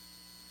this?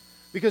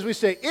 Because we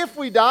say, if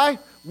we die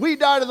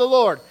to the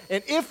Lord.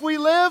 And if we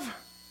live,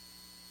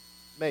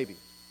 maybe.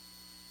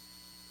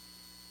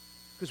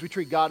 Because we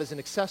treat God as an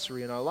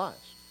accessory in our lives.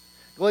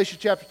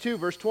 Galatians chapter 2,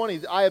 verse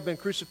 20, I have been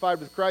crucified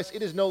with Christ.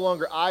 It is no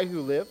longer I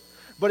who live,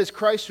 but it's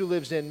Christ who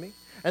lives in me.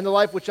 And the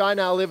life which I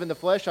now live in the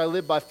flesh, I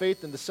live by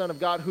faith in the Son of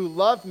God, who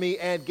loved me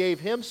and gave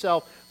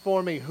himself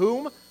for me.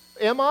 Whom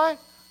am I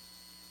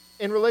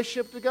in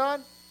relationship to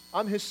God?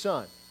 I'm his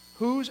son.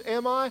 Whose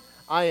am I?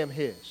 I am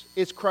his.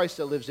 It's Christ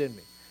that lives in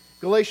me.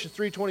 Galatians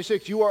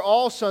 3:26, you are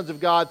all sons of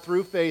God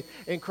through faith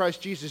in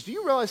Christ Jesus. Do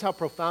you realize how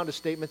profound a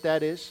statement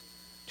that is?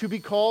 To be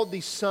called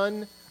the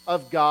Son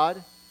of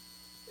God.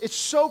 It's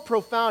so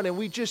profound, and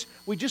we just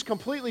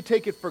completely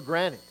take it for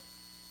granted.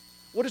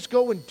 We'll just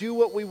go and do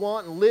what we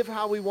want and live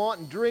how we want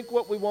and drink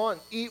what we want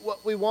and eat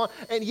what we want.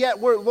 And yet,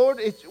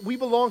 we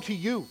belong to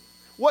you.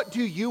 What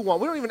do you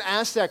want? We don't even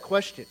ask that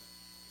question.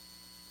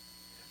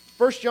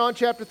 1 John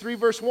chapter 3,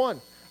 verse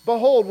 1.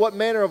 Behold, what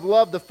manner of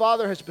love the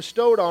Father has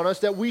bestowed on us,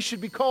 that we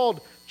should be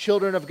called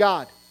children of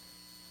God.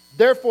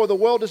 Therefore, the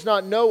world does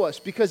not know us,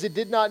 because it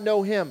did not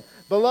know him.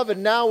 Beloved,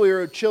 now we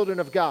are children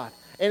of God.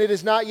 And it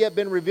has not yet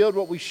been revealed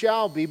what we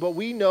shall be, but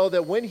we know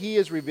that when he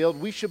is revealed,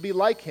 we shall be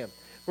like him.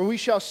 For we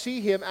shall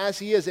see him as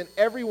he is, and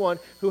everyone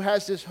who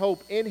has this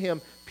hope in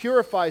him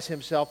purifies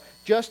himself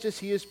just as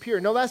he is pure.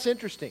 Now that's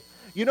interesting.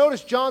 You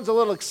notice John's a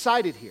little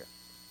excited here.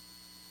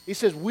 He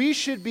says, we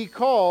should be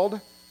called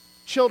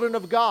children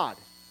of God.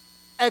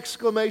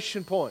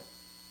 Exclamation point.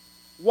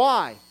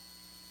 Why?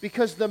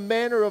 Because the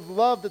manner of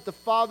love that the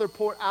Father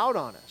poured out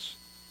on us.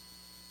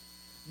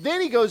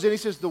 Then he goes in, he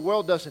says, the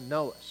world doesn't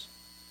know us.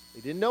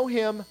 They didn't know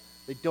him,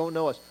 they don't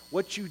know us.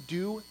 What you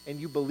do and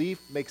you believe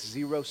makes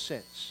zero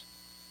sense.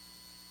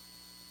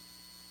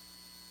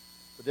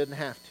 But it doesn't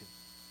have to.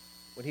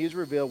 When he is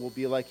revealed, we'll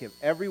be like him.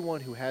 Everyone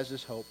who has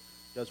this hope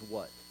does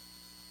what?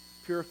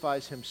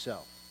 Purifies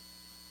himself,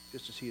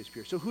 just as he is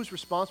pure. So who's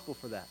responsible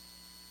for that?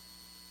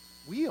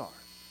 We are.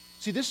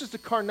 See, this is the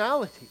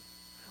carnality.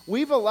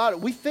 We've allowed it.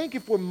 We think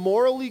if we're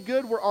morally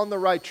good, we're on the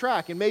right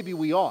track, and maybe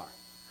we are.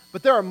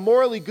 But there are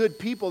morally good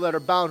people that are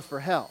bound for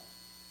hell.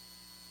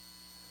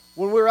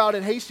 When we were out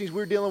in Hastings,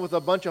 we were dealing with a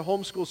bunch of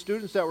homeschool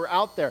students that were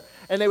out there,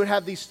 and they would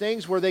have these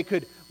things where they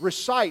could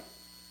recite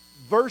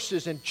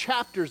verses and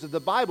chapters of the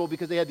Bible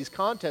because they had these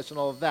contests and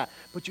all of that.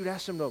 But you'd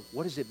ask them,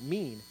 what does it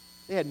mean?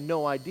 They had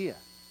no idea.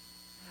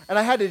 And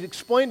I had to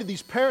explain to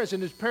these parents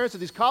and the parents of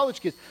these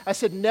college kids, I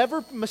said,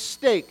 never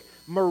mistake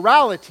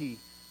morality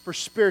for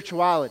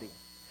spirituality.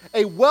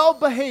 A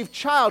well-behaved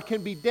child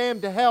can be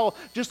damned to hell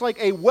just like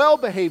a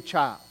well-behaved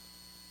child.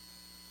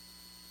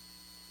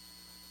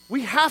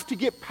 We have to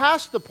get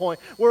past the point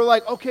where we're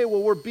like, okay,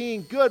 well, we're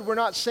being good. We're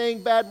not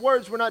saying bad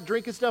words. We're not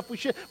drinking stuff we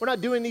should. We're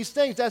not doing these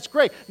things. That's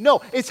great.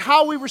 No, it's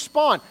how we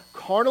respond.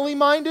 Carnally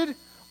minded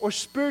or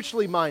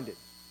spiritually minded.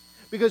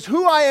 Because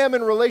who I am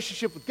in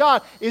relationship with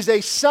God is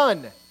a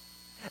son.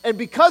 And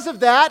because of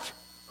that,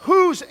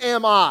 whose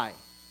am I?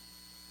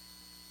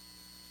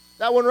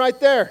 That one right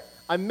there.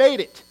 I made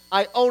it.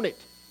 I own it.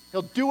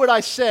 He'll do what I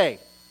say.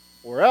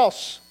 Or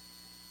else.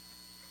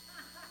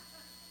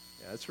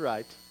 Yeah, that's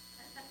right.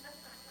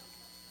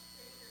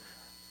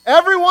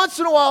 Every once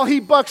in a while, he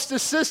bucks the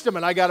system,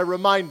 and I got to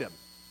remind him.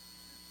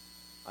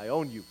 I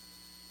own you.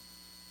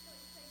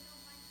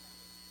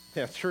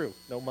 Yeah, true.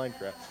 No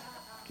Minecraft.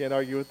 Can't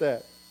argue with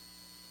that.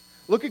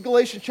 Look at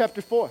Galatians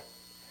chapter 4.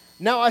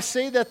 Now I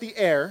say that the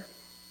heir,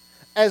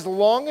 as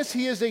long as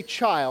he is a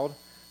child,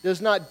 does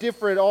not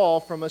differ at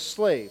all from a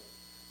slave,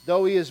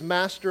 though he is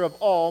master of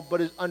all, but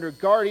is under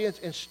guardians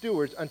and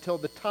stewards until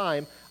the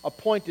time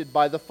appointed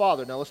by the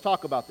Father. Now let's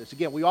talk about this.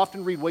 Again, we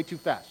often read way too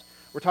fast.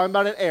 We're talking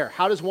about an heir.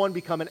 How does one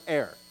become an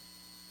heir?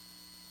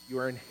 You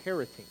are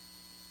inheriting.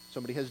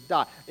 Somebody has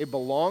died. It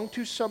belonged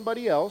to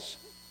somebody else.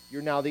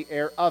 You're now the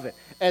heir of it.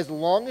 As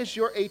long as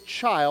you're a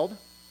child,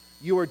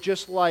 you are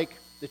just like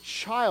the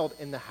child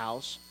in the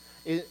house,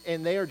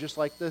 and they are just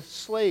like the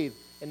slave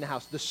in the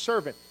house, the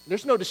servant.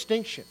 There's no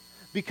distinction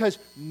because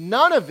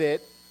none of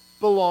it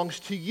belongs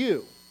to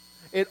you.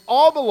 It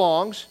all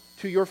belongs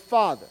to your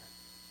Father.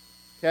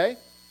 Okay?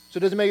 So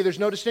it doesn't make it, there's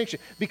no distinction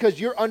because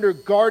you're under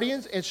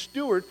guardians and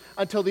steward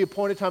until the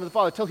appointed time of the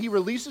Father. Until He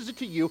releases it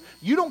to you,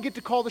 you don't get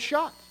to call the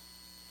shot.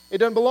 It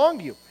doesn't belong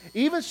to you.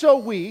 Even so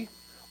we,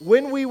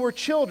 when we were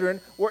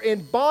children, were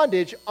in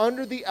bondage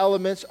under the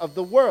elements of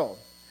the world.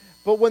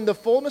 But when the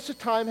fullness of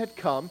time had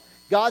come,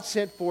 God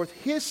sent forth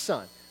His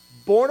Son,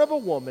 born of a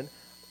woman,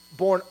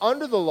 born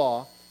under the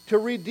law, to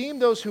redeem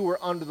those who were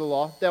under the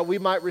law, that we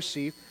might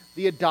receive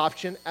the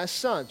adoption as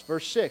sons.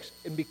 Verse 6,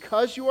 and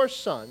because you are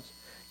sons,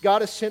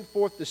 God has sent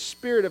forth the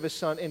Spirit of His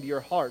Son into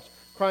your hearts,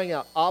 crying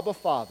out, Abba,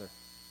 Father.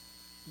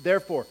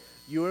 Therefore,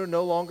 you are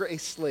no longer a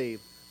slave,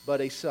 but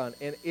a son.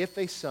 And if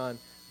a son,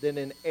 then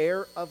an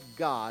heir of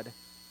God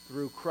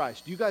through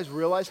Christ. Do you guys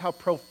realize how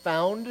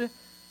profound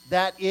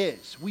that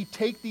is? We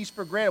take these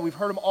for granted. We've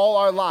heard them all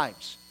our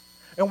lives.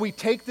 And we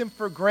take them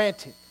for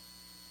granted.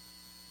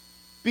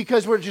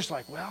 Because we're just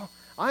like, well,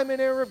 I'm an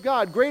heir of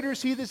God. Greater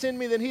is He that's in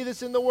me than he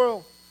that's in the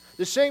world.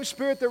 The same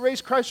Spirit that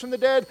raised Christ from the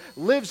dead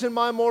lives in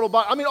my mortal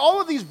body. I mean,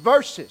 all of these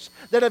verses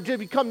that have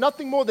become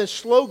nothing more than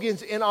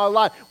slogans in our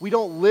life. We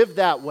don't live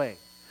that way.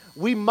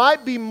 We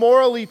might be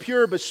morally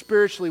pure, but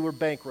spiritually we're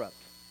bankrupt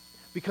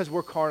because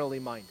we're carnally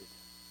minded.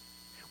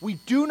 We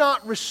do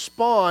not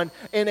respond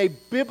in a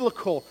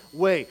biblical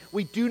way.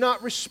 We do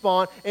not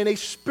respond in a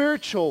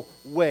spiritual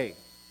way.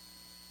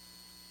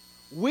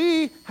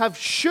 We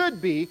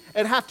should be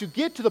and have to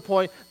get to the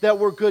point that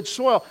we're good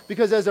soil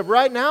because as of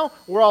right now,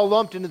 we're all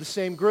lumped into the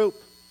same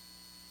group.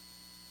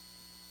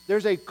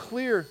 There's a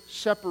clear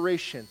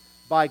separation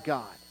by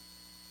God.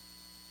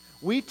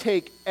 We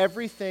take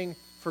everything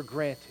for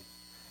granted.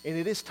 And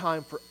it is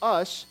time for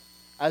us,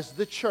 as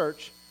the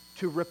church,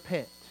 to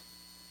repent.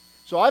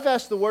 So I've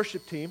asked the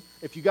worship team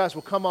if you guys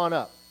will come on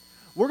up.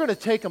 We're going to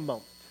take a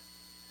moment.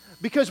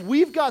 Because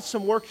we've got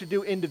some work to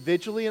do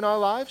individually in our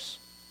lives.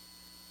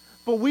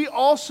 But we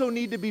also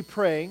need to be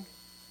praying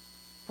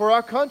for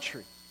our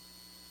country.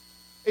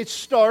 It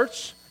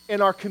starts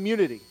in our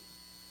community.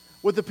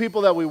 With the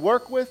people that we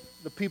work with,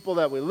 the people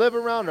that we live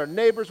around, our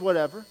neighbors,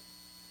 whatever.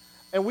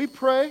 And we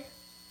pray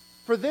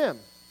for them.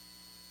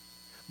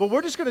 But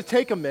we're just going to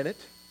take a minute.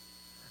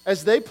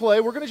 As they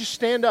play, we're going to just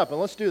stand up. And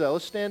let's do that.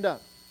 Let's stand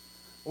up.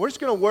 We're just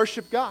going to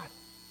worship God.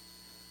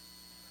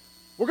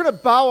 We're going to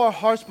bow our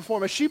hearts before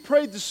Him. As she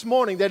prayed this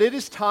morning that it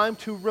is time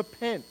to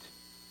repent.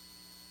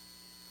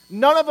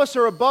 None of us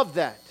are above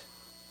that.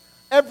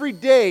 Every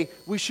day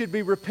we should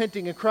be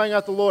repenting and crying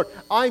out to the Lord,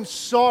 I'm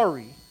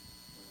sorry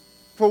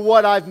for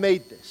what I've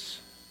made this.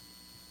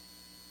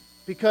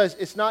 Because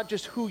it's not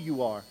just who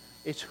you are,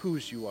 it's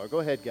whose you are. Go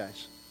ahead,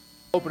 guys.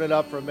 Open it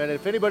up for a minute.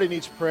 If anybody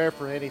needs prayer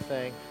for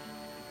anything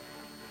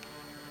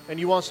and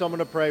you want someone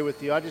to pray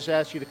with you, I just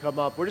ask you to come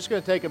up. We're just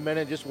going to take a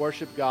minute and just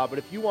worship God. But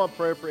if you want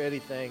prayer for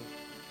anything,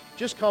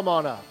 just come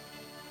on up.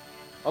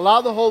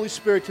 Allow the Holy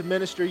Spirit to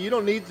minister. You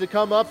don't need to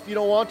come up if you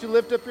don't want to.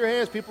 Lift up your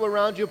hands. People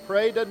around you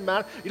pray. It doesn't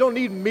matter. You don't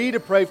need me to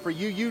pray for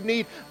you. You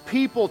need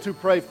people to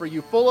pray for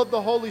you, full of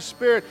the Holy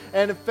Spirit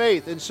and of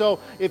faith. And so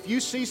if you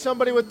see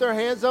somebody with their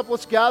hands up,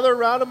 let's gather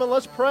around them and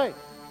let's pray.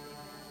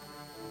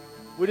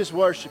 We just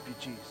worship you,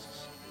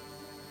 Jesus.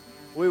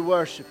 We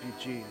worship you,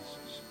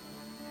 Jesus.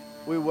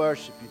 We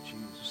worship you,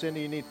 Jesus.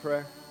 Cindy, you need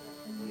prayer?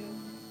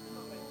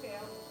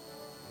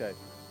 Okay.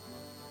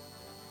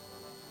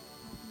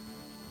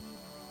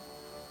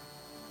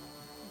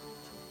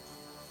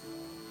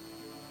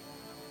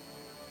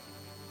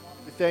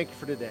 We thank you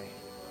for today.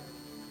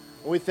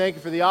 And we thank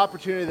you for the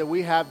opportunity that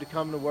we have to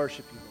come to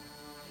worship you.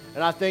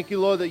 And I thank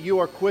you, Lord, that you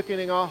are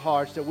quickening our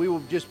hearts, that we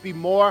will just be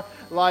more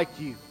like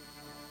you.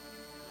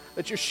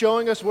 That you're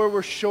showing us where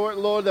we're short,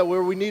 Lord, that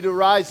where we need to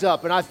rise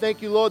up. And I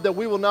thank you, Lord, that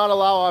we will not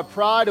allow our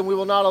pride and we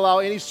will not allow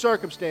any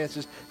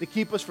circumstances to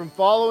keep us from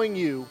following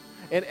you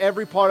in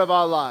every part of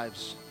our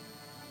lives.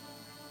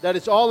 That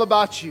it's all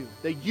about you,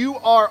 that you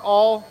are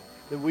all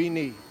that we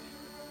need.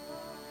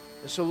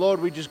 And so,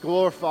 Lord, we just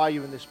glorify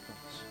you in this place.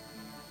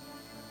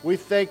 We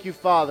thank you,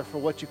 Father, for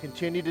what you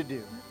continue to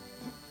do.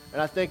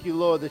 And I thank you,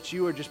 Lord, that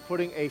you are just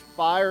putting a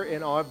fire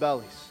in our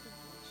bellies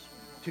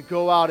to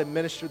go out and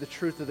minister the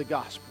truth of the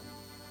gospel.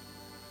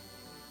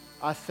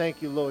 I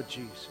thank you, Lord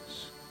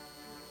Jesus.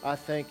 I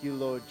thank you,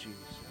 Lord Jesus.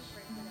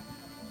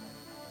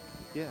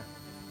 Yeah.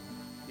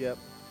 Yep.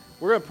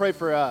 We're going to pray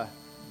for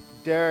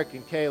Derek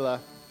and Kayla.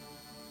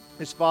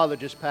 His father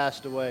just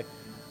passed away.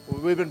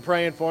 We've been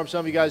praying for him. Some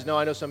of you guys know,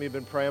 I know some of you have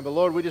been praying. But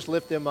Lord, we just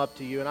lift them up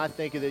to you. And I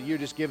thank you that you're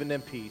just giving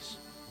them peace.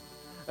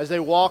 As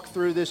they walk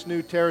through this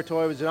new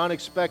territory, it was an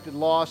unexpected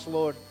loss,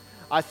 Lord.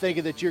 I thank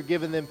you that you're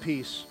giving them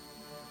peace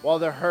while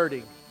they're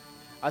hurting.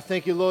 I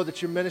thank you, Lord,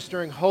 that you're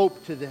ministering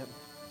hope to them.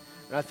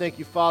 And I thank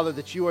you, Father,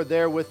 that you are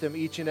there with them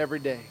each and every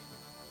day.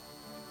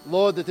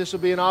 Lord, that this will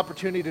be an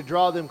opportunity to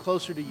draw them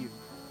closer to you,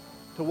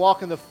 to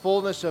walk in the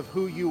fullness of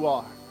who you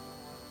are.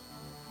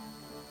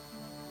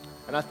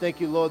 And I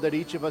thank you, Lord, that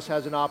each of us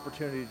has an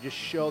opportunity to just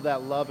show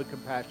that love and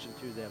compassion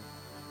to them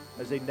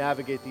as they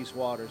navigate these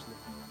waters.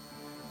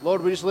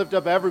 Lord, we just lift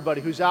up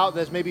everybody who's out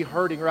that's maybe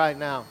hurting right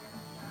now.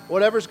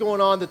 Whatever's going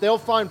on, that they'll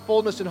find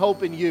fullness and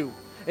hope in you,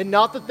 and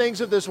not the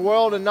things of this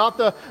world and not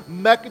the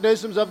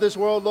mechanisms of this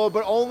world, Lord,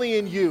 but only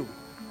in you.